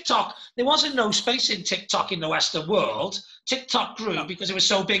 because TikTok, there wasn't no space in TikTok in the Western world. TikTok grew because it was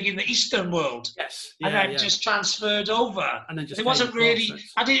so big in the Eastern world. Yes. And then just transferred over. And then just it wasn't really,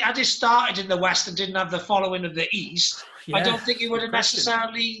 I did started in the West and didn't have the following of the East. Yeah. I don't think it would have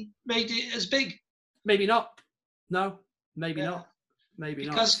necessarily made it as big. Maybe not. No, maybe not. Maybe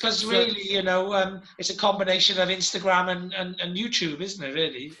not. Because really, it's a combination of Instagram and YouTube, isn't it,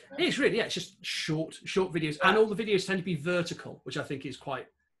 really? It is really, it's just short videos. And all the videos tend to be vertical, which I think is probably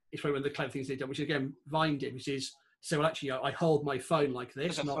one of the clever things they've done, which again, Vine did, which is, so actually I hold my phone like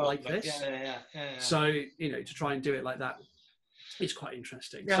this, not like this. Yeah. So, to try and do it like that, it's quite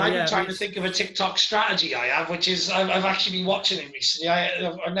interesting. Yeah, I've been trying to think of a TikTok strategy I have, which is I've actually been watching it recently.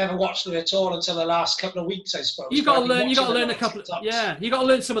 I've never watched it at all until the last couple of weeks, I suppose. You've got to learn. You got to learn a couple. You got to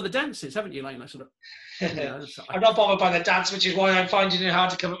learn some of the dances, haven't you? Like sort of. I'm not bothered by the dance, which is why I'm finding it hard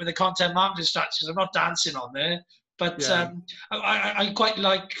to come up with the content marketing strategies. I'm not dancing on there. But I quite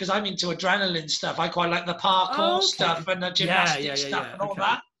like, because I'm into adrenaline stuff, I quite like the parkour stuff and the gymnastics stuff and all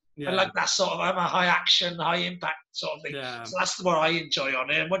that. Yeah. I like that sort of, I'm a high action, high impact sort of thing. Yeah. So that's what I enjoy on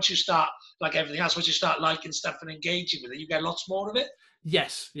it. And once you start, like everything else, once you start liking stuff and engaging with it, you get lots more of it.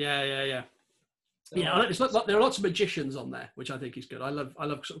 Yes. Yeah. So, there are lots of magicians on there, which I think is good. I love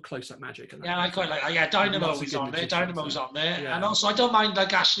sort of close-up magic. And I quite like that. Yeah, Dynamo's on there. Dynamo's on there. Yeah. And also, I don't mind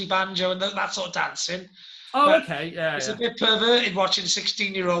like Ashley Banjo and that sort of dancing. Oh, okay. Yeah. It's a bit perverted watching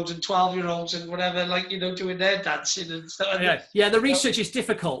 16-year-olds and 12-year-olds and whatever, doing their dancing and stuff. Yeah. The research is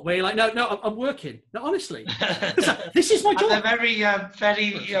difficult. Where you're like, no, I'm working. No, honestly, this is my job. And they're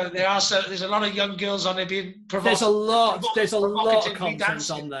very, there's a lot of young girls on there being provoked. There's a lot of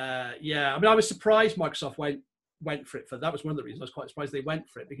content on there. Yeah. I mean, I was surprised Microsoft went for it. That was one of the reasons I was quite surprised they went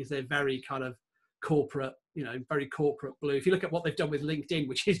for it, because they're very kind of corporate, very corporate blue. If you look at what they've done with LinkedIn,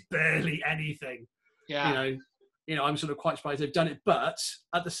 which is barely anything. Yeah. I'm sort of quite surprised they've done it, but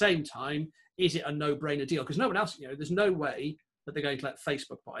at the same time, is it a no-brainer deal? Because no one else, there's no way that they're going to let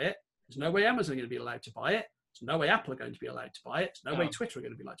Facebook buy it. There's no way Amazon are going to be allowed to buy it. There's no way Apple are going to be allowed to buy it. There's no way Twitter are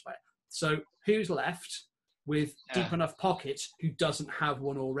going to be allowed to buy it. So who's left with deep enough pockets who doesn't have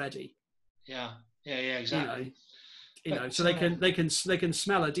one already? Yeah, exactly. You know, so they can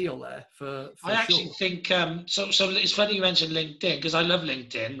smell a deal there for I actually sure. think so it's funny you mentioned LinkedIn, because I love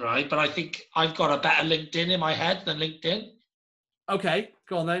LinkedIn, right? But I think I've got a better LinkedIn in my head than LinkedIn. Okay,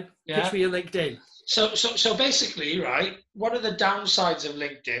 go on then. Yeah. Pitch me your LinkedIn. So basically, right, one of the downsides of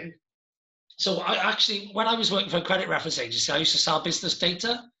LinkedIn. So I actually, when I was working for a credit reference agency, I used to sell business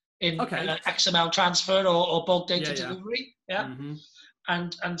data in XML transfer or bulk data delivery. Yeah. Mm-hmm.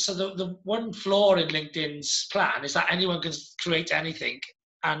 And so the one flaw in LinkedIn's plan is that anyone can create anything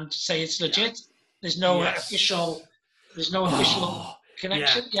and say it's legit. There's no official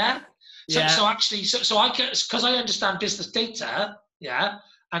connection. So actually, so I can, because I understand business data,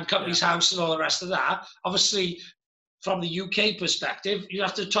 and company's house and all the rest of that. Obviously, from the UK perspective, you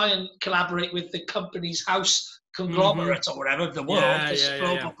have to try and collaborate with the company's house conglomerate or whatever of the world, this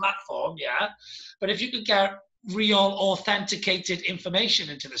global platform, But if you can get real authenticated information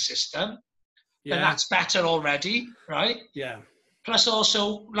into the system, then that's better already, right? Yeah. Plus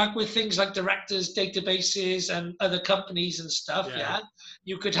also, like with things like directors' databases and other companies and stuff,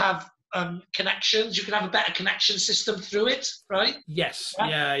 you could have connections. You could have a better connection system through it, right? Yes.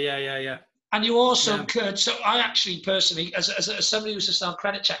 Yeah. And you also could, so I actually personally, as somebody who used to sell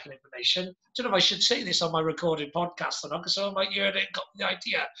credit checking information, I don't know if I should say this on my recorded podcast or not, because someone might hear it and got the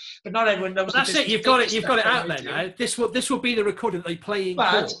idea. But not everyone knows. That's it. You've got it out there now. This will be the recording that they play in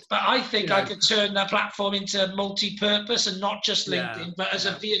court. But I think I could turn that platform into multi-purpose and not just LinkedIn, but as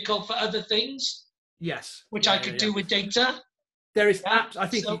a vehicle for other things. Yes. Which I could do with data. There is, I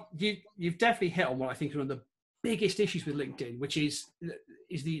think you've definitely hit on what I think is one of the biggest issues with LinkedIn, which is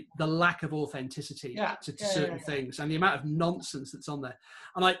the lack of authenticity to certain things and the amount of nonsense that's on there.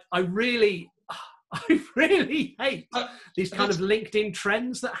 And I really hate these kind of LinkedIn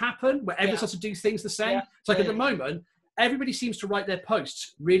trends that happen where everyone starts to do things the same. It's like at the moment, everybody seems to write their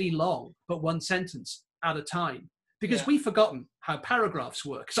posts really long, but one sentence at a time. Because we've forgotten how paragraphs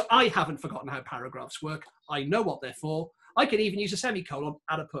work. So I haven't forgotten how paragraphs work. I know what they're for. I can even use a semicolon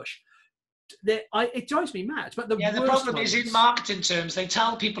at a push. It drives me mad. But the problem is in marketing terms, they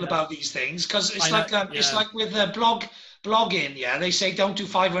tell people about these things because it's like with blogging. They say don't do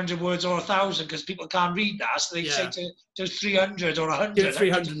 500 words or 1,000 because people can't read that. So they say to 300 or 100.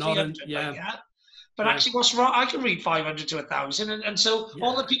 300, But actually, what's wrong? I can read 500 to 1,000, and so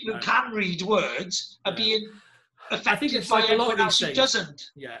all the people who can read words are being affected. I think it's like a lot of these things.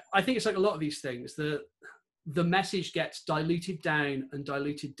 Doesn't. Yeah, I think it's like a lot of these things. The message gets diluted down until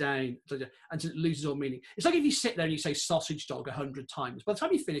it loses all meaning. It's like if you sit there and you say sausage dog 100 times. By the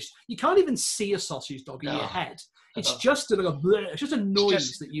time you finish, you can't even see a sausage dog in your head. It's just it's just a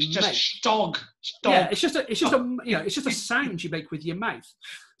noise that you make. Dog. Yeah, it's just a sound you make with your mouth.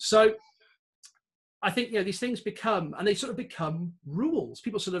 So I think these things become rules.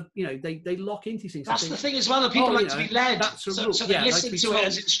 People sort of they lock into these things. That's the thing as well. That people like to be led, so they listen to it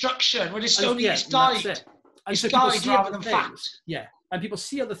as instruction. When it's only guide. And so people see rather than fact. Yeah, and people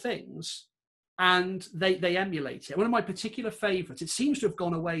see other things, and they emulate it. One of my particular favourites. It seems to have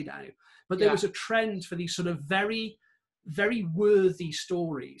gone away now, but there was a trend for these sort of very, very worthy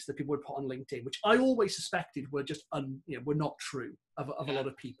stories that people would put on LinkedIn, which I always suspected were just were not true of a lot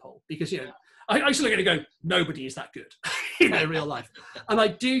of people, because I used to look at it and go, nobody is that good in real life. And I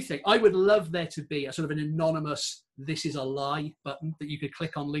do think I would love there to be a sort of an anonymous "this is a lie" button that you could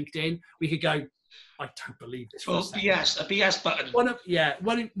click on LinkedIn. We could go, I don't believe this. A BS button.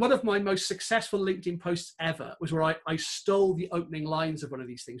 One of my most successful LinkedIn posts ever was where I stole the opening lines of one of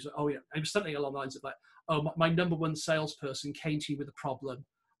these things. It was something along the lines of like, my number one salesperson came to me with a problem,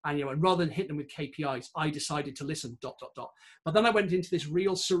 and and rather than hit them with KPIs, I decided to listen. ... But then I went into this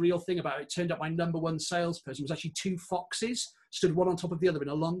real surreal thing about it. It turned out my number one salesperson was actually two foxes stood one on top of the other in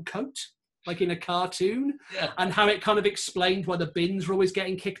a long coat, like in a cartoon, and how it kind of explained why the bins were always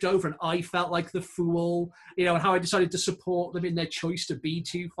getting kicked over and I felt like the fool, and how I decided to support them in their choice to be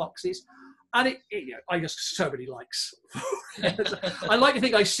two foxes. And I just so many likes. I like to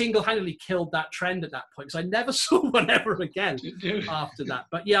think I single-handedly killed that trend at that point, because I never saw one ever again after that.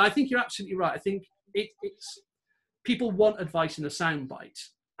 But I think you're absolutely right. I think it's people want advice in a soundbite,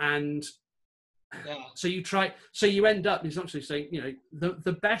 and so you end up essentially saying,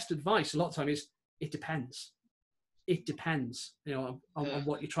 the best advice a lot of time is it depends. It depends, on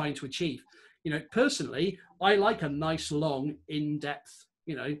what you're trying to achieve. Personally, I like a nice, long, in-depth,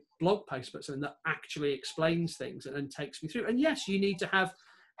 blog post, but something that actually explains things and takes me through. And yes, you need to have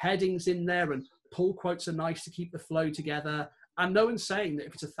headings in there, and pull quotes are nice to keep the flow together. And no one's saying that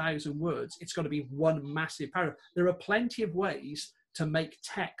if it's 1,000 words, it's got to be one massive paragraph. There are plenty of ways to make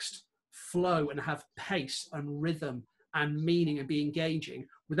text flow and have pace and rhythm and meaning and be engaging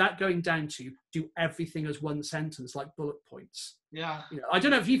without going down to do everything as one sentence like bullet points. Yeah. You know, I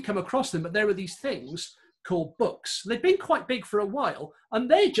don't know if you've come across them, but there are these things called books. They've been quite big for a while, and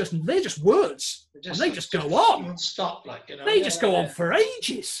they're just words, and they just go on. Stop, like, you know. They just go on for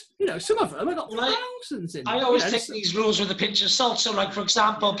ages. You know, some of them have got thousands in. I always take these rules with a pinch of salt. So, like, for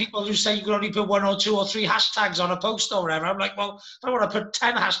example, people who say you can only put 1 or 2 or 3 hashtags on a post or whatever, I'm like, well, I don't want to put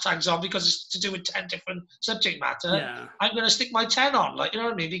 10 hashtags on because it's to do with 10 different subject matter. Yeah. I'm going to stick my 10 on, like, you know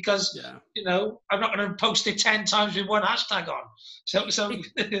what I mean? Because, you know, I'm not going to post it 10 times with 1 hashtag on. So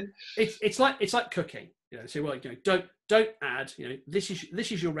it's like cooking. You know, so well, you know, don't add. You know, this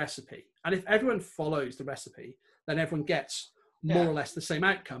is your recipe, and if everyone follows the recipe, then everyone gets more or less the same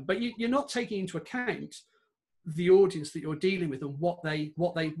outcome. But you're not taking into account the audience that you're dealing with and what they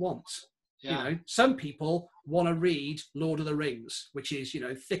want. You know, some people want to read Lord of the Rings, which is, you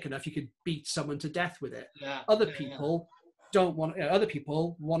know, thick enough you could beat someone to death with it. Other people don't want. You know, other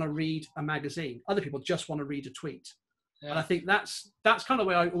people want to read a magazine. Other people just want to read a tweet. And I think that's kind of the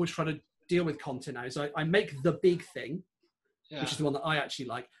way I always try to deal with content now. Is I make the big thing, which is the one that I actually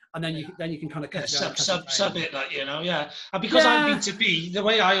like, and then you can kind of cut sub it, like, you know, And because I'm B2B, the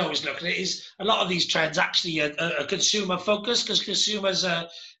way I always look at it is a lot of these trends actually are consumer focused, because consumers a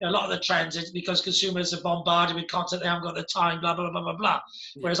lot of the trends is because consumers are bombarded with content, they haven't got the time, blah blah blah blah blah.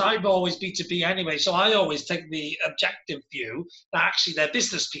 Whereas I'm always B2B anyway, so I always take the objective view that actually they're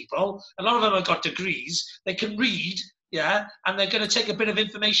business people. A lot of them have got degrees, they can read. And they're going to take a bit of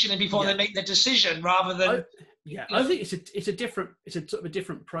information in before they make their decision, rather than. I think it's a sort of a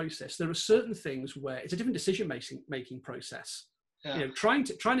different process. There are certain things where it's a different decision making process. You know, trying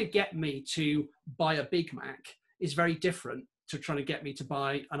to get me to buy a Big Mac is very different to trying to get me to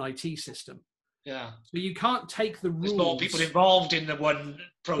buy an IT system. So you can't take the rules. There's more people involved in the one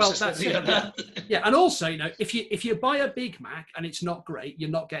process than the other. And also, you know, if you buy a Big Mac and it's not great, you're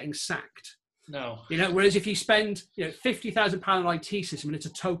not getting sacked. No. You know, whereas if you spend, you know, £50,000 on an IT system and it's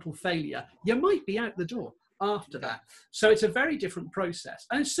a total failure, you might be out the door after that. So it's a very different process.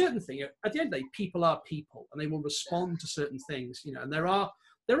 And it's certain thing, at the end of the day, people are people, and they will respond to certain things, you know, and there are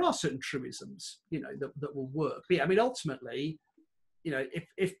certain truisms, you know, that will work. But I mean, ultimately, you know,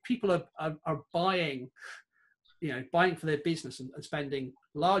 if people are buying, you know, buying for their business and spending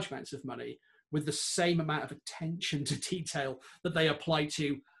large amounts of money with the same amount of attention to detail that they apply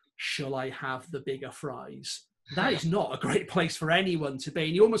to, shall I have the bigger fries? That is not a great place for anyone to be.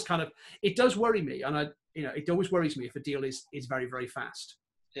 And you almost kind of, it does worry me. And it always worries me if a deal is very, very fast.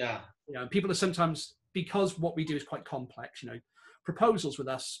 You know, people are sometimes, because what we do is quite complex, you know, proposals with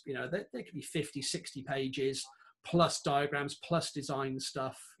us, you know, they could be 50, 60 pages, plus diagrams, plus design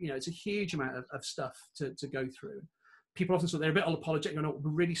stuff. You know, it's a huge amount of stuff to go through. People often say they're a bit apologetic. We're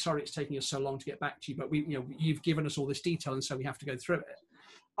really sorry it's taking us so long to get back to you, but you've given us all this detail, and so we have to go through it.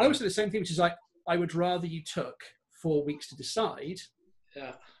 I always say the same thing, which is like, I would rather you took 4 weeks to decide,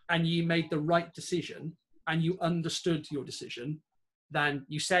 and you made the right decision and you understood your decision, than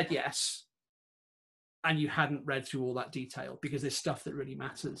you said yes and you hadn't read through all that detail, because there's stuff that really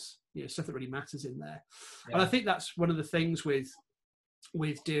matters, you know, stuff that really matters in there. And I think that's one of the things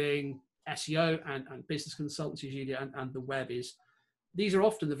with doing SEO and business consultancy as you do, and the web, is these are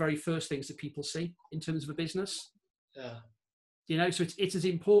often the very first things that people see in terms of a business. You know, so it's as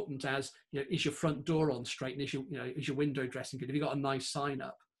important as, you know, is your front door on straight, and is your window dressing good? Have you got a nice sign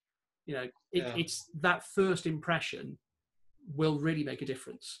up? You know, it's that first impression will really make a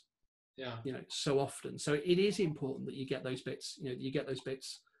difference. You know, so often. So it is important that you get those bits, you know, you get those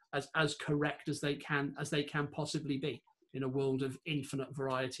bits as correct as they can possibly be in a world of infinite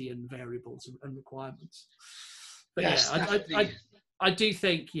variety and variables and requirements. But I do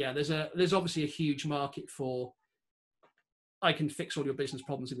think, there's obviously a huge market for, I can fix all your business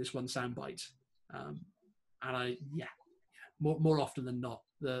problems in this one soundbite. And more often than not,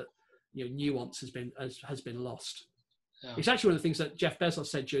 the nuance has been lost. It's actually one of the things that Jeff Bezos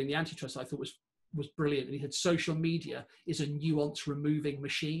said during the antitrust I thought was brilliant. And he said social media is a nuance removing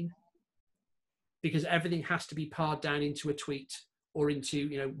machine, because everything has to be pared down into a tweet or into,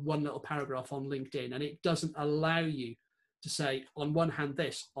 you know, one little paragraph on LinkedIn, and it doesn't allow you to say on one hand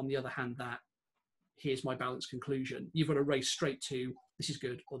this, on the other hand that. Here's my balanced conclusion. You've got to race straight to this is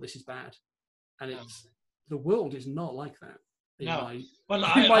good or this is bad, and the world is not like that. In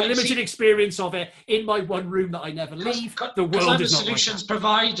my limited experience of it, in my one room that I never leave, the world is not like that. I'm a solutions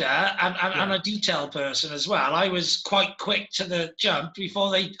provider and a detail person as well. I was quite quick to the jump before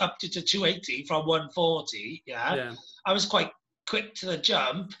they upped it to 280 from 140. I was quite quick to the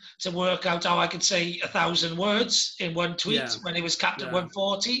jump to work out how I could say 1,000 words in one tweet when it was capped at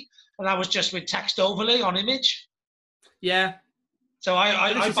 140. And that was just with text overlay on image. Yeah. So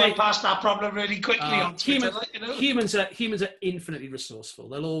I bypassed that problem really quickly on Twitter. Humans are infinitely resourceful.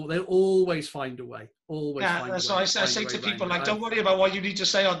 They'll always find a way. So I say to people, like, don't worry about what you need to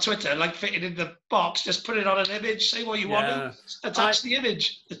say on Twitter, like fitting in the box. Just put it on an image. Say what you want to. Attach the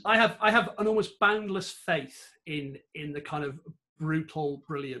image. I have an almost boundless faith in the kind of brutal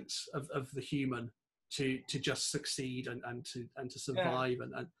brilliance of the human to just succeed and to survive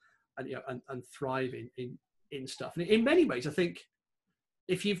and thrive in stuff. And in many ways, I think,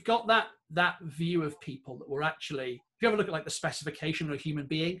 if you've got that view of people that were actually, if you have a look at like the specification of a human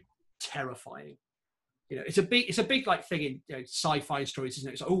being, terrifying. It's a big like thing in sci-fi stories, isn't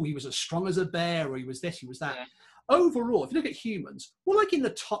it? It's like, oh, he was as strong as a bear, or he was this, he was that. Yeah. Overall, if you look at humans, we're like in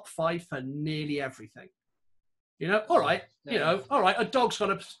the top 5 for nearly everything. All right, a dog's got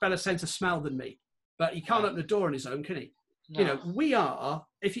a better sense of smell than me, but he can't open the door on his own, can he? No. We are,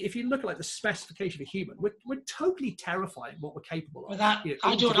 if you look at like the specification of a human, we're totally terrified what we're capable of. I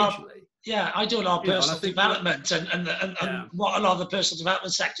do a lot of personal development, and what a lot of the personal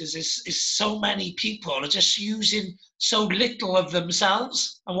development sectors is so many people are just using so little of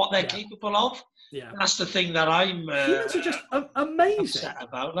themselves and what they're capable of. Yeah. That's the thing that I'm humans are just amazing upset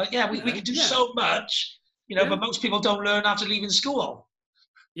about. Like, we can do so much, but most people don't learn after leaving school.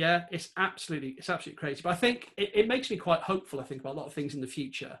 Yeah, it's absolutely crazy. But I think it makes me quite hopeful, I think, about a lot of things in the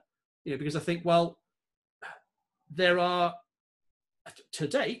future, because I think, well, there are, to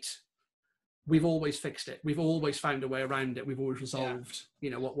date, we've always fixed it. We've always found a way around it. We've always resolved,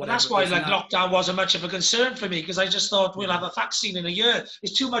 whatever. That's why lockdown wasn't much of a concern for me, because I just thought we'll have a vaccine in a year.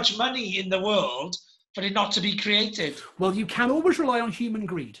 There's too much money in the world for it not to be created. Well, you can always rely on human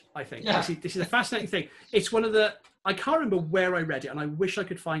greed, I think. Yeah. This is a fascinating thing. It's one of the, I can't remember where I read it, and I wish I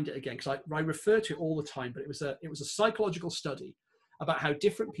could find it again, because I refer to it all the time, but it was a psychological study about how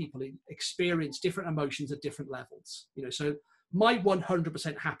different people experience different emotions at different levels. So my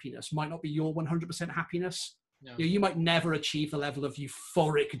 100% happiness might not be your 100% happiness. No. You might never achieve the level of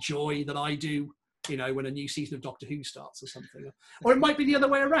euphoric joy that I do, when a new season of Doctor Who starts or something. Or it might be the other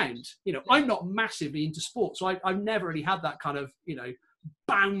way around. I'm not massively into sports, so I've never really had that kind of,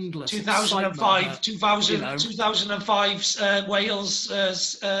 boundless 2005 Wales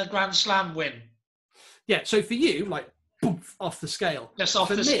Grand Slam win. Yeah, so for you, like, poof, off the scale. Just off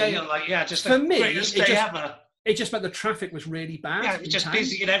the scale, just for the greatest day ever. It just meant the traffic was really bad. Yeah, it was just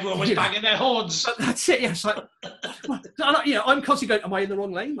busy and everyone was banging their horns. But that's it. Yeah, it's like, I'm constantly going, am I in the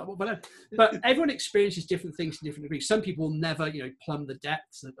wrong lane? But everyone experiences different things to different degrees. Some people will never, plumb the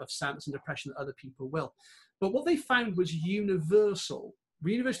depths of sadness and depression that other people will. But what they found was universally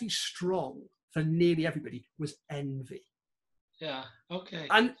strong for nearly everybody was envy. Yeah. Okay.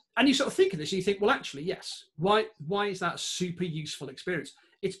 And you sort of think of this, and you think, well, actually, yes. Why is that a super useful experience?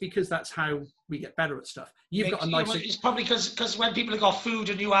 It's because that's how we get better at stuff. Got a nice. It's probably because when people have got food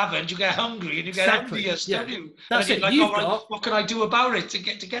and you haven't, you get hungry and you get envious, don't you? That's it. Like, what can I do about it to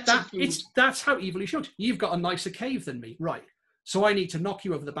get some food? That's how evolution works. You've got a nicer cave than me, right? So I need to knock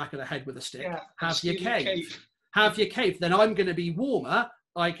you over the back of the head with a stick. Yeah, have your cave. Have your cave. Then I'm going to be warmer.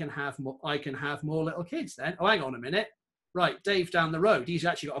 I can have more little kids. Then. Oh, hang on a minute. Right, Dave down the road. He's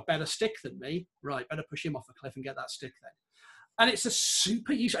actually got a better stick than me. Right, better push him off a cliff and get that stick then. And it's a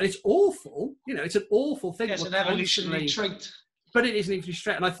super useful, and it's awful, it's an awful thing. It's an evolutionary trait. But it is an evolutionary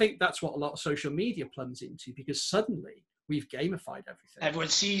trait. And I think that's what a lot of social media plumbs into, because suddenly we've gamified everything. Everyone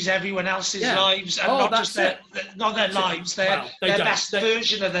sees everyone else's lives, and not just their lives, their best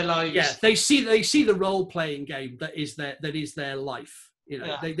version of their lives. Yeah, they see the role-playing game that is their life.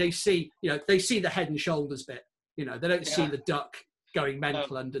 They see the head and shoulders bit. They don't see the duck going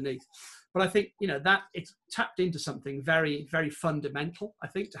mental underneath. But I think that it's tapped into something very, very fundamental, I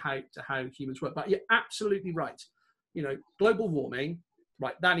think, to how humans work. But you're absolutely right. Global warming,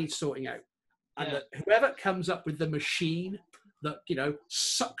 right? That needs sorting out, and that whoever comes up with the machine that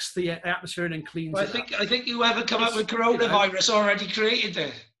sucks the atmosphere in and cleans it up. I think whoever come up with coronavirus already created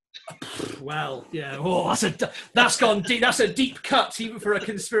it. Well, yeah. Oh, that's gone deep. That's a deep cut, even for a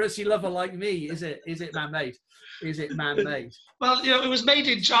conspiracy lover like me. Is it man-made? Is it man-made? Well, it was made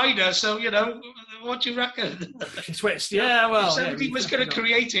in China, so what do you reckon? Yeah, well, if somebody was going to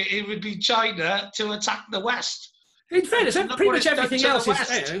create it, it would be China to attack the West. In fairness, pretty much everything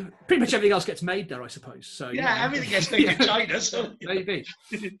else gets made there, I suppose. So everything gets made in China. So maybe.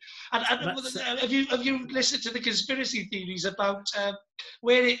 And have you listened to the conspiracy theories about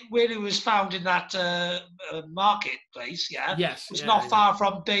where it was found in that marketplace? Yeah. Yes. It's not far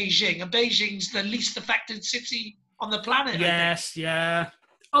from Beijing, and Beijing's the least affected city on the planet. Yes. Yeah.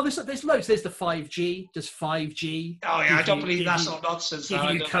 Oh, there's loads. There's the 5G. Does 5G? Oh yeah, I don't believe that's all nonsense. Give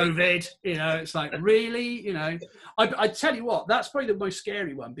you COVID. You know, it's like, really. You know, I tell you what, that's probably the most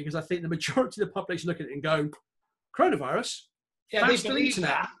scary one, because I think the majority of the population look at it and go, coronavirus, yeah, faster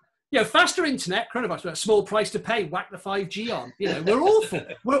internet. You know, faster internet, coronavirus, but a small price to pay. Whack the 5G on. You know, we're awful.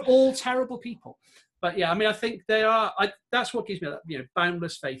 We're all terrible people. But yeah, I mean, I think they are. That's what gives me that, you know,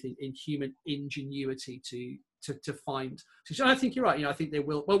 boundless faith in human ingenuity to find. So I think you're right. You know, I think they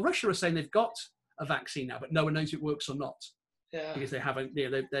will. Well, Russia are saying they've got a vaccine now, but no one knows if it works or not. Yeah. Because they haven't. You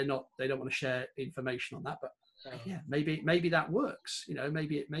know, they don't want to share information on that. But yeah, maybe that works. You know,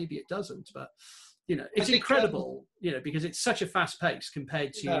 maybe it doesn't. But you know, it's incredible. You know, because it's such a fast pace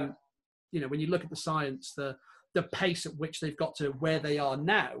compared to, you know, when you look at the science, the pace at which they've got to where they are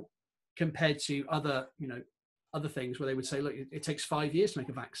now, compared to other, you know, other things where they would say, look, it takes 5 years to make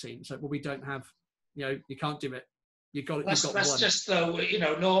a vaccine. So, well, we don't have, you know, you can't do it. You've got that's one. Just though, you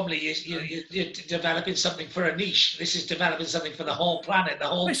know, normally you're developing something for a niche. This is developing something for the whole planet. The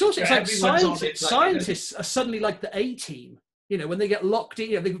whole. It's also, it's like scientists are suddenly like the A-team. You know, when they get locked in,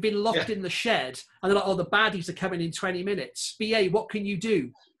 you know, they've been locked in the shed, and they're like, oh, the baddies are coming in 20 minutes. BA, what can you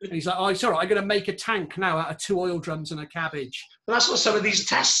do? And he's like, oh, it's all right, I'm going to make a tank now out of 2 oil drums and a cabbage. Well, that's what some of these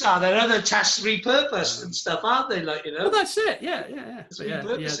tests are. They're other tests repurposed and stuff, aren't they? Like, you know. Well, that's it. Yeah.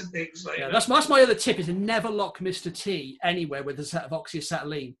 Repurposing things. Like, that's my other tip: is never lock Mr. T anywhere with a set of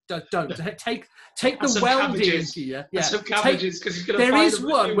oxyacetylene. Don't take the welding gear. Yeah, some cabbages, because he's going to. There is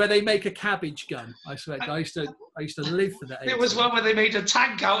one where they make a cabbage gun. I swear, I used to live for that. There was one where they made a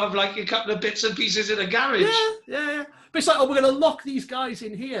tank out of like a couple of bits and pieces in a garage. Yeah. But it's like, oh, we're going to lock these guys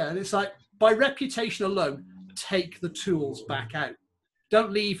in here, and it's like, by reputation alone, take the tools back out.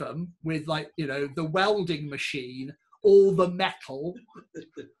 Don't leave them with, like, you know, the welding machine, all the metal.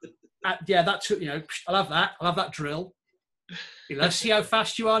 That's, you know, I'll have that drill. You know, let's see how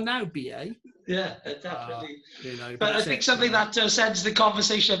fast you are now, BA. Yeah, definitely. You know, but I think something that sends the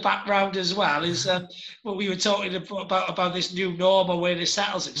conversation back round as well is what we were talking about this new norm or where it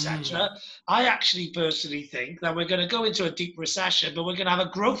settles, etc. I actually personally think that we're going to go into a deep recession, but we're going to have a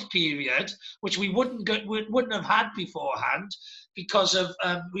growth period which we wouldn't have had beforehand, because of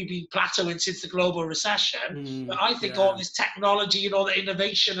we've been plateauing since the global recession. But I think all this technology and all the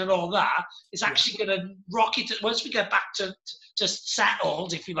innovation and all that is actually going to rocket it once we get back to just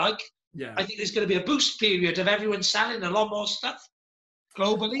settled, if you like. Yeah, I think there's going to be a boost period of everyone selling a lot more stuff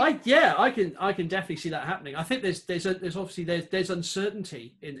globally. I can definitely see that happening. I think there's obviously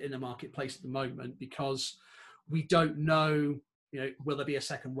uncertainty in the marketplace at the moment, because we don't know. You know, will there be a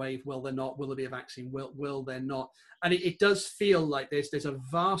second wave? Will there not? Will there be a vaccine? Will there not? And it does feel like there's a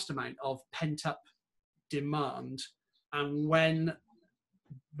vast amount of pent up demand, and when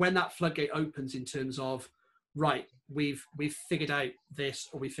that floodgate opens in terms of, right, we've figured out this,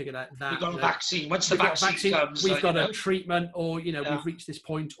 or we figured out that. We've got a vaccine. Once the vaccine comes, we've got a treatment, or, you know, we've reached this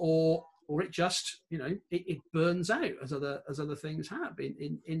point, or it just, you know, it burns out as other things have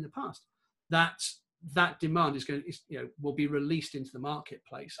in the past. That demand is going to, you know, will be released into the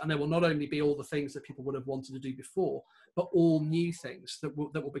marketplace, and there will not only be all the things that people would have wanted to do before, but all new things that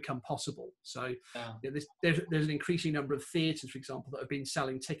will become possible. So you know, there's an increasing number of theatres, for example, that have been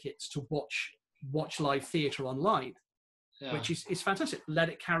selling tickets to watch live theatre online, which is fantastic. Let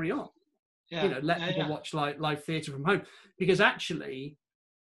it carry on. You know, let people watch live theatre from home, because actually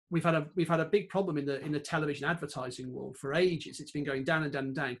we've had a big problem in the television advertising world for ages. It's been going down and down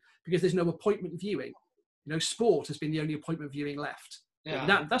and down because there's no appointment viewing. You know, sport has been the only appointment viewing left.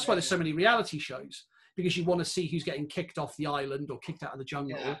 That's why there's so many reality shows, because you want to see who's getting kicked off the island or kicked out of the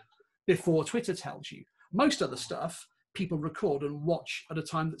jungle before Twitter tells you. Most other stuff people record and watch at a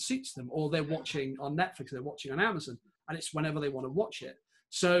time that suits them, or they're watching on Netflix, they're watching on Amazon, and it's whenever they want to watch it.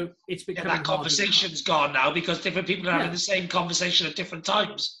 So it's becoming that conversation's gone now, because different people are having the same conversation at different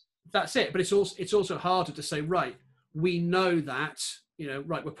times. That's it. But it's also harder to say, right, we know that, you know,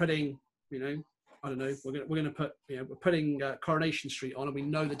 right, we're putting, you know, I don't know, we're going to put, you know, we're putting Coronation Street on, and we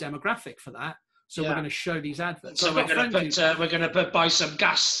know the demographic for that. So we're going to show these adverts. So we're going to buy some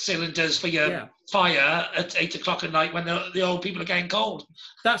gas cylinders for your fire at 8 o'clock at night when the old people are getting cold.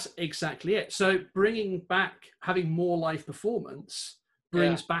 That's exactly it. So having more live performance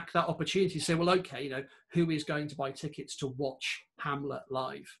brings back that opportunity to say, well, okay, you know, who is going to buy tickets to watch Hamlet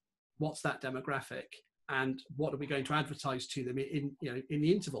live? What's that demographic? And what are we going to advertise to them in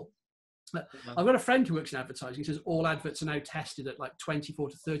the interval? I've got a friend who works in advertising. He says all adverts are now tested at like 24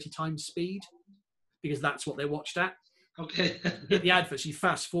 to 30 times speed, because that's what they're watched at. Okay. Hit the adverts, you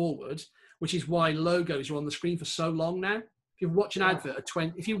fast forward, which is why logos are on the screen for so long now. If you watch an advert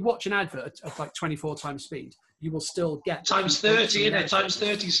at like 24 times speed, you will still get times 30, isn't it? Times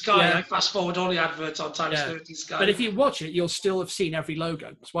 30 Sky. Yeah. I fast forward all the adverts on times 30 Sky. But if you watch it, you'll still have seen every logo.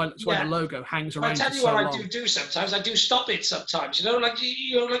 That's why the logo hangs around. I tell you what I do sometimes. I do stop it sometimes. Like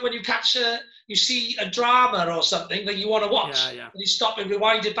like when you catch you see a drama or something that you want to watch, and you stop and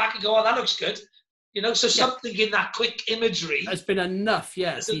rewind it back and go, "Oh, that looks good." So something in that quick imagery has been enough.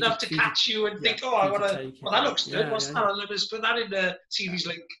 Yeah, it's enough to catch you and think, "Oh, I want to." Well, that looks good. What's that? Let's put that in the series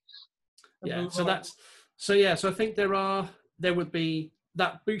link. Yeah. So I think there would be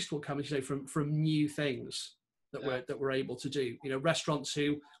that boost will come, as you say, from new things that we're able to do. Restaurants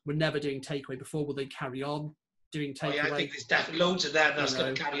who were never doing takeaway before, will they carry on doing takeaway? I think there's definitely loads of them that's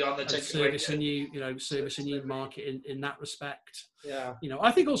going to carry on the takeaway. Service a new market in that respect. Yeah.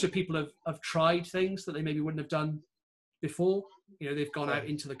 I think also people have tried things that they maybe wouldn't have done before. They've gone out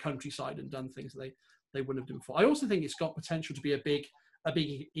into the countryside and done things that they wouldn't have done before. I also think it's got potential to be a big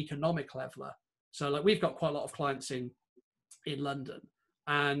economic leveler. So like we've got quite a lot of clients in London.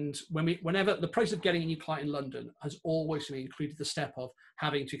 And whenever the process of getting a new client in London has always included the step of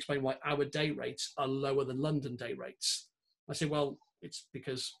having to explain why our day rates are lower than London day rates. I say, well, it's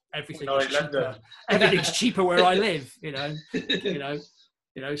because everything is cheaper. Everything's cheaper where I live. It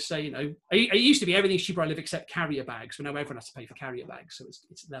used to be everything's cheaper where I live except carrier bags, but now everyone has to pay for carrier bags, so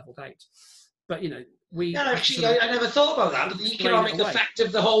it's leveled out. But I never thought about that. But the economic effect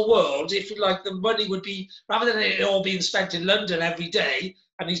of the whole world, if the money would be, rather than it all being spent in London every day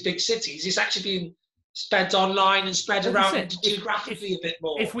and these big cities, it's actually being spent online and spread around geographically a bit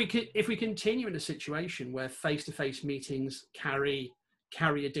more. If we continue in a situation where face-to-face meetings carry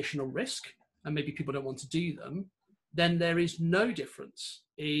additional risk, and maybe people don't want to do them, then there is no difference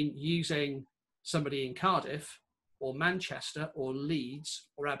in using somebody in Cardiff or Manchester or Leeds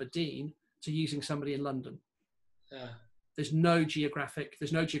or Aberdeen to using somebody in London. Yeah. There's no geographic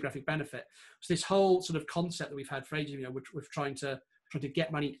benefit. So this whole sort of concept that we've had for ages, we're trying to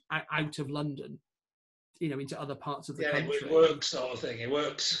get money out of London, into other parts of the country. It works, sort of thing. It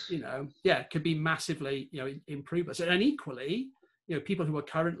works. It could be massively, improve. And equally, people who are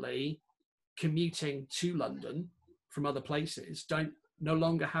currently commuting to London from other places no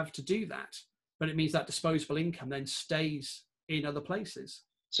longer have to do that. But it means that disposable income then stays in other places.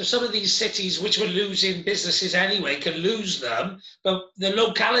 So some of these cities which were losing businesses anyway can lose them, but the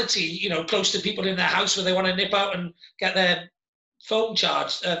locality, close to people in their house where they want to nip out and get their phone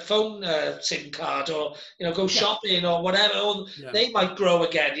SIM card, or go shopping or whatever, they might grow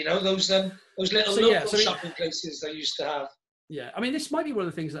again. Those little local shopping places they used to have. Yeah, I mean, this might be one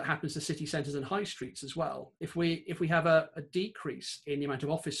of the things that happens to city centres and high streets as well. If we have a decrease in the amount of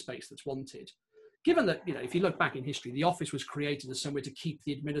office space that's wanted. Given that, if you look back in history, the office was created as somewhere to keep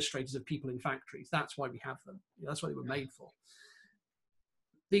the administrators of people in factories. That's why we have them. That's what they were made for.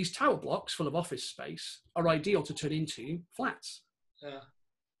 These tower blocks full of office space are ideal to turn into flats. Yeah.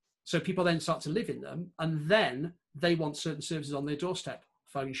 So people then start to live in them, and then they want certain services on their doorstep: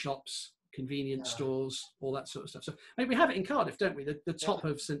 phone shops, convenience stores, all that sort of stuff. So we have it in Cardiff, don't we? The top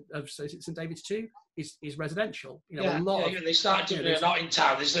of St David's 2 is residential. They started doing it a lot in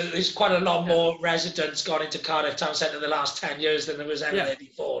town. There's quite a lot more residents gone into Cardiff town centre in the last 10 years than there was ever there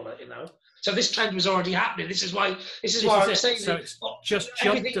before. So this trend was already happening. This is why I'm saying so it's just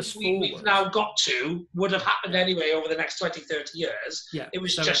jumped us forward. We've now got to would have happened anyway over the next 20, 30 years. Yeah. It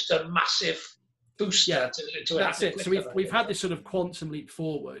was just a massive booster to that's it. So we've had this sort of quantum leap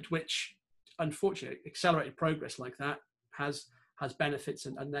forward, which unfortunately accelerated progress like that has benefits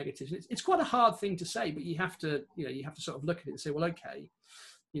and negatives. It's quite a hard thing to say, but you have to sort of look at it and say, well, okay,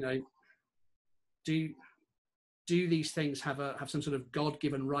 do these things have some sort of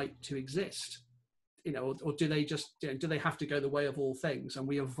God-given right to exist, or do they just do they have to go the way of all things and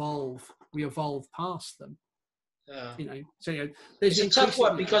we evolve past them? It's a tough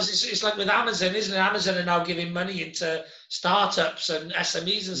one because it's like with Amazon, isn't it? Amazon are now giving money into startups and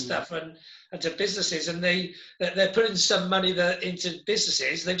SMEs and stuff and to businesses, and they're putting some money into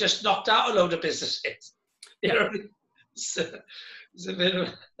businesses. They just knocked out a load of businesses. It's a bit of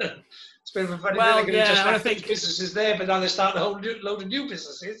a funny thing. I think businesses there, but now they're starting a whole load of new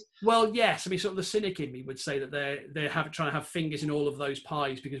businesses. Well, yes. I mean, sort of the cynic in me would say that they're trying to have fingers in all of those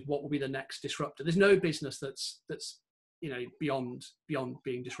pies, because what will be the next disruptor? There's no business that's beyond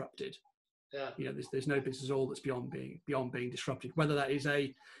being disrupted. Yeah. There's no business at all that's beyond being disrupted. Whether that is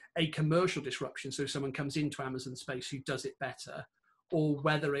a commercial disruption, so someone comes into Amazon space who does it better, or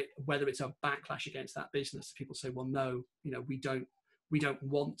whether it's a backlash against that business. People say, well, no, we don't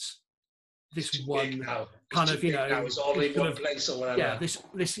want this one kind of it's all in one place or whatever. Yeah, this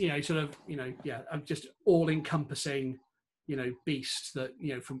just all encompassing beast that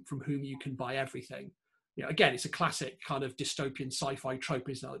from whom you can buy everything. You know, again, it's a classic kind of dystopian sci-fi trope,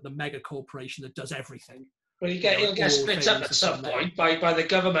 isn't it? Like the mega corporation that does everything. Well, you'll get split up at some point by the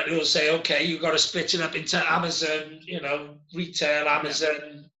government, who will say, okay, you've got to split it up into Amazon, retail,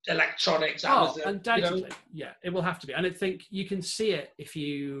 Amazon, electronics, Amazon. Undoubtedly, yeah, it will have to be. And I think you can see it if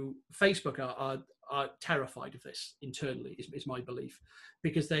Facebook are terrified of this internally, is my belief,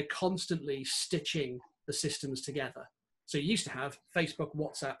 because they're constantly stitching the systems together. So you used to have Facebook,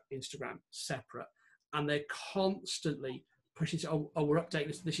 WhatsApp, Instagram separate, and they're constantly pushing to, we're updating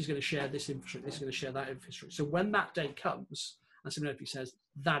this. This is going to share this infrastructure. This is going to share that infrastructure. So when that day comes, and somebody says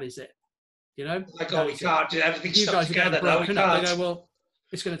that is it, we can't do everything stuck together. No, we can't. They go, well,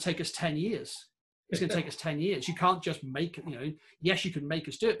 it's going to take us 10 years. It's going to take us 10 years. You can't just make it. Yes, you can make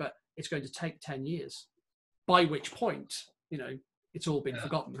us do it, but it's going to take 10 years. By which point, it's all been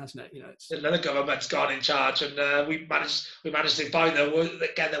forgotten, hasn't it? Another government's gone in charge, and we managed to buy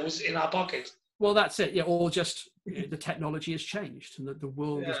again that was in our pocket. Well, that's it. Yeah, or just the technology has changed and the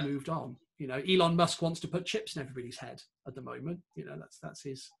world has moved on. Elon Musk wants to put chips in everybody's head at the moment. That's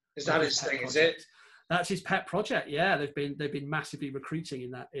his. Is that his thing? Is it? That's his pet project. Yeah, they've been massively recruiting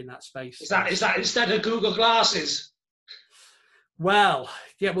in that space. Is that instead of Google Glasses? Well,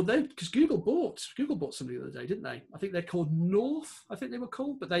 yeah, because Google bought somebody the other day, didn't they? I think they're called North. I think they were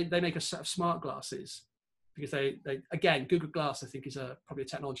called, but they make a set of smart glasses. Because they again, Google Glass, I think, is probably a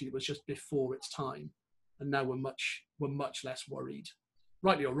technology that was just before its time, and now we're much less worried,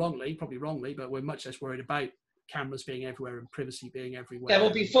 rightly or wrongly, probably wrongly, but we're much less worried about cameras being everywhere and privacy being everywhere. Yeah,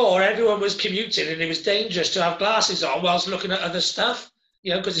 well, before everyone was commuting, and it was dangerous to have glasses on whilst looking at other stuff,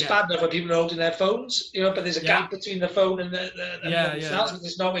 because it's bad enough when people are holding their phones, but there's a gap between the phone and themselves, and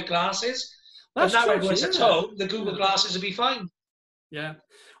there's no with glasses. But now everyone's at home, the Google Glasses will be fine. Yeah.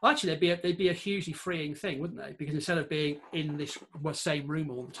 Well, actually, they'd be a hugely freeing thing, wouldn't they? Because instead of being in this same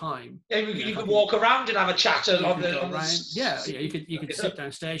room all the time, you could walk around and have a chat on the. You could sit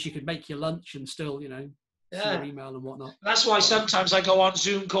downstairs. You could make your lunch and still, see your email and whatnot. That's why sometimes I go on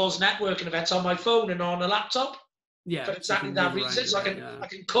Zoom calls, networking events on my phone and on a laptop. Yeah, for exactly that reason. So I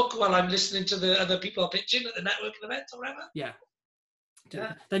can cook while I'm listening to the other people pitching at the networking event or whatever. Yeah.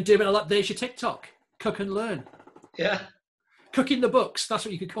 Then do it a lot. There's your TikTok. Cook and learn. Yeah. Cooking the books. That's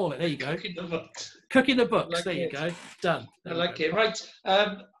what you could call it. There you go. Cooking the books. Cooking the books. Like there you go. Done. I like it. Right.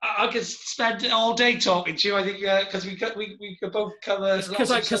 I could spend all day talking to you. I think because we could both cover. It's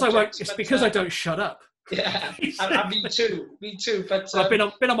because I won't. It's because I don't shut up. Yeah, and me too. But I've been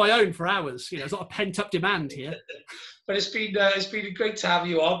on my own for hours. There's a lot of pent up demand here. But it's been great to have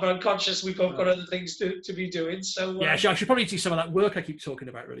you on. But I'm conscious we've both got other things to be doing. So I should probably do some of that work I keep talking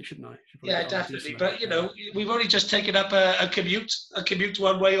about, really, shouldn't I? Yeah, definitely. But we've only just taken up a commute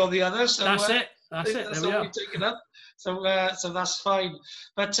one way or the other. So that's it. That's all we've taken up. So that's fine.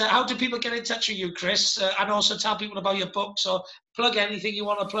 But how do people get in touch with you, Chris? And also tell people about your books or plug anything you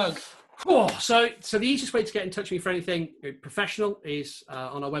want to plug. So the easiest way to get in touch with me for anything professional is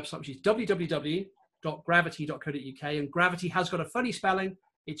on our website, which is www.gravit.co.uk. And Gravity has got a funny spelling.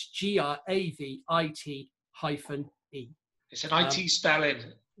 It's GRAVIT-E. It's an IT spelling.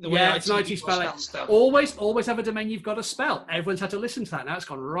 It's an IT spelling. Always have a domain you've got to spell. Everyone's had to listen to that. Now it's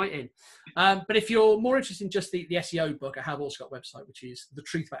gone right in. But if you're more interested in just the SEO book, I have also got a website, which is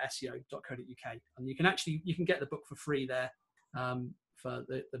thetruthaboutseo.co.uk. And you can get the book for free there. For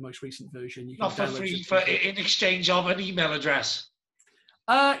the most recent version. You can not for free, in exchange of an email address.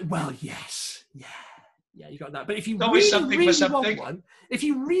 Well, yes. Yeah, you got that. But if you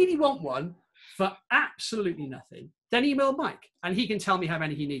really want one for absolutely nothing, then email Mike and he can tell me how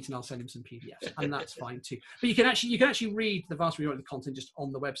many he needs and I'll send him some PDFs and that's fine too. But you can actually read the vast majority of the content just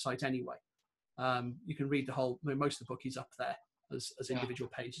on the website anyway. You can read most of the book is up there as individual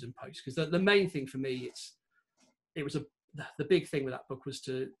pages and posts. Because the main thing for me, the big thing with that book was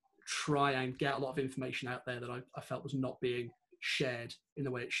to try and get a lot of information out there that I felt was not being shared in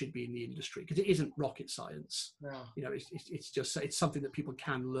the way it should be in the industry, because it isn't rocket science. No. It's something that people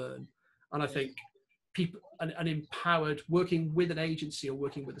can learn. And I think people, an empowered, working with an agency or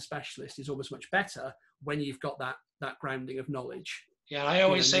working with a specialist is almost much better when you've got that grounding of knowledge. Yeah, I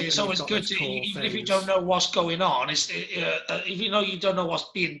always say it's always good to, even if you don't know what's going on, if you don't know what's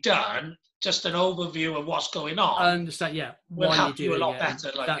being done, just an overview of what's going on. I understand, yeah. Will help you a lot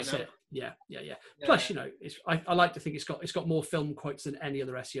better. That's it. Yeah. Plus, I like to think it's got more film quotes than any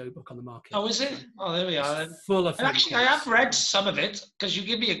other SEO book on the market. Oh, is it? Oh, there we are. Full of. Actually, I have read some of it because you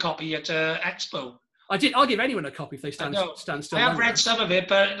give me a copy at Expo. I did. I'll give anyone a copy if they stand still. I have read some of it,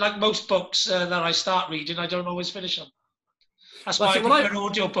 but like most books that I start reading, I don't always finish them. That's why I prefer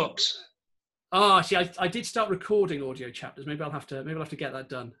audio books. Oh, see, I did start recording audio chapters. Maybe I'll have to get that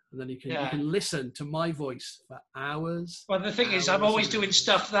done, and then you can listen to my voice for hours. Well, the thing is, I'm always doing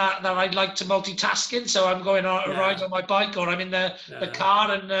stuff that I'd like to multitask in. So I'm going on a ride on my bike, or I'm in the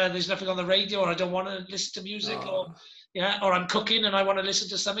car, and there's nothing on the radio, or I don't want to listen to music, or I'm cooking and I want to listen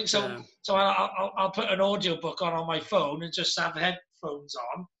to something. So I'll put an audio book on my phone and just have headphones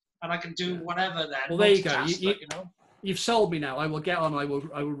on, and I can do whatever then. Well, there you go. You've sold me now. I will get on. I will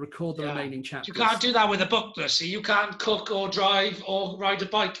record the remaining chapters. You can't do that with a book, see. You can't cook or drive or ride a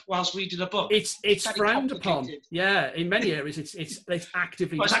bike whilst reading a book. It's frowned upon. Yeah, in many areas, it's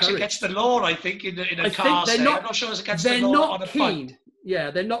actively. Well, it's actually against the law, I think, in a car. I'm not sure it's against the law on a bike.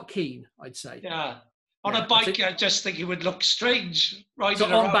 Yeah, they're not keen, I'd say. Yeah. On a bike, I just think it would look strange riding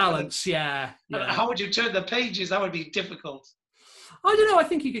around. On balance, yeah. How would you turn the pages? That would be difficult. I don't know. I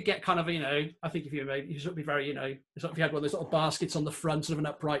think you could get kind of, I think if you sort of be very, sort of if you had one of those little baskets on the front, sort of an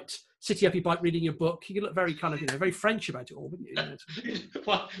upright, sitting up your bike reading your book, you could look very kind of, very French about it all, wouldn't you?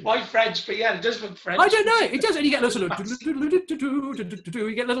 Why French? But yeah, it does look French. I don't know. It does. And you get a sort of, you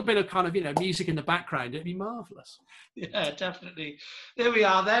get a little bit of kind of, music in the background. It'd be marvellous. Yeah, definitely. There we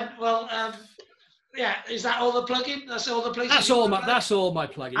are then. Well, is that all the plugin? That's all the places. That's all my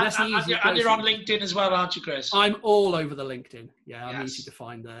plugin. That's the easy. And you're on LinkedIn as well, aren't you, Chris? I'm all over the LinkedIn. Yeah, I'm easy to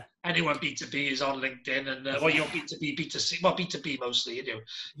find there. Anyone B2B is on LinkedIn, and you're B2B, B2C. Well, B2B mostly, you do.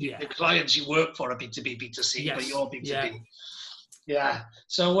 Yeah. The clients you work for are B2B, B2C, but you're B2B. Yeah.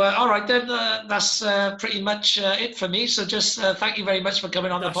 So, all right, then that's pretty much it for me. So just thank you very much for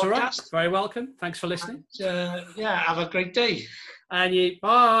coming on the podcast. All right. Very welcome. Thanks for listening. And, have a great day. And you.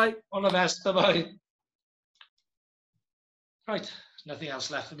 Bye. All the best. Bye-bye. Right. Nothing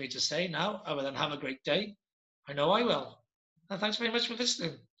else left for me to say now other than have a great day. I know I will. And thanks very much for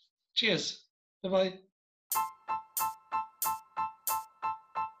listening. Cheers. Bye-bye.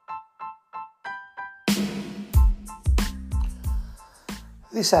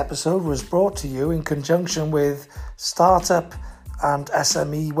 This episode was brought to you in conjunction with startup and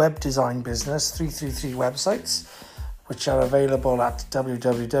SME web design business 333 websites, which are available at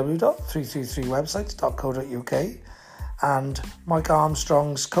www.333websites.co.uk, and Mike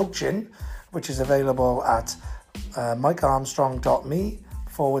Armstrong's coaching, which is available at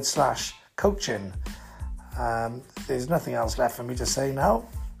mikearmstrong.me/coaching. There's nothing else left for me to say now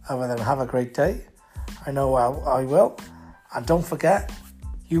other than have a great day. I know I will. And don't forget,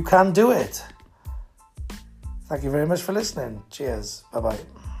 you can do it. Thank you very much for listening. Cheers. Bye-bye.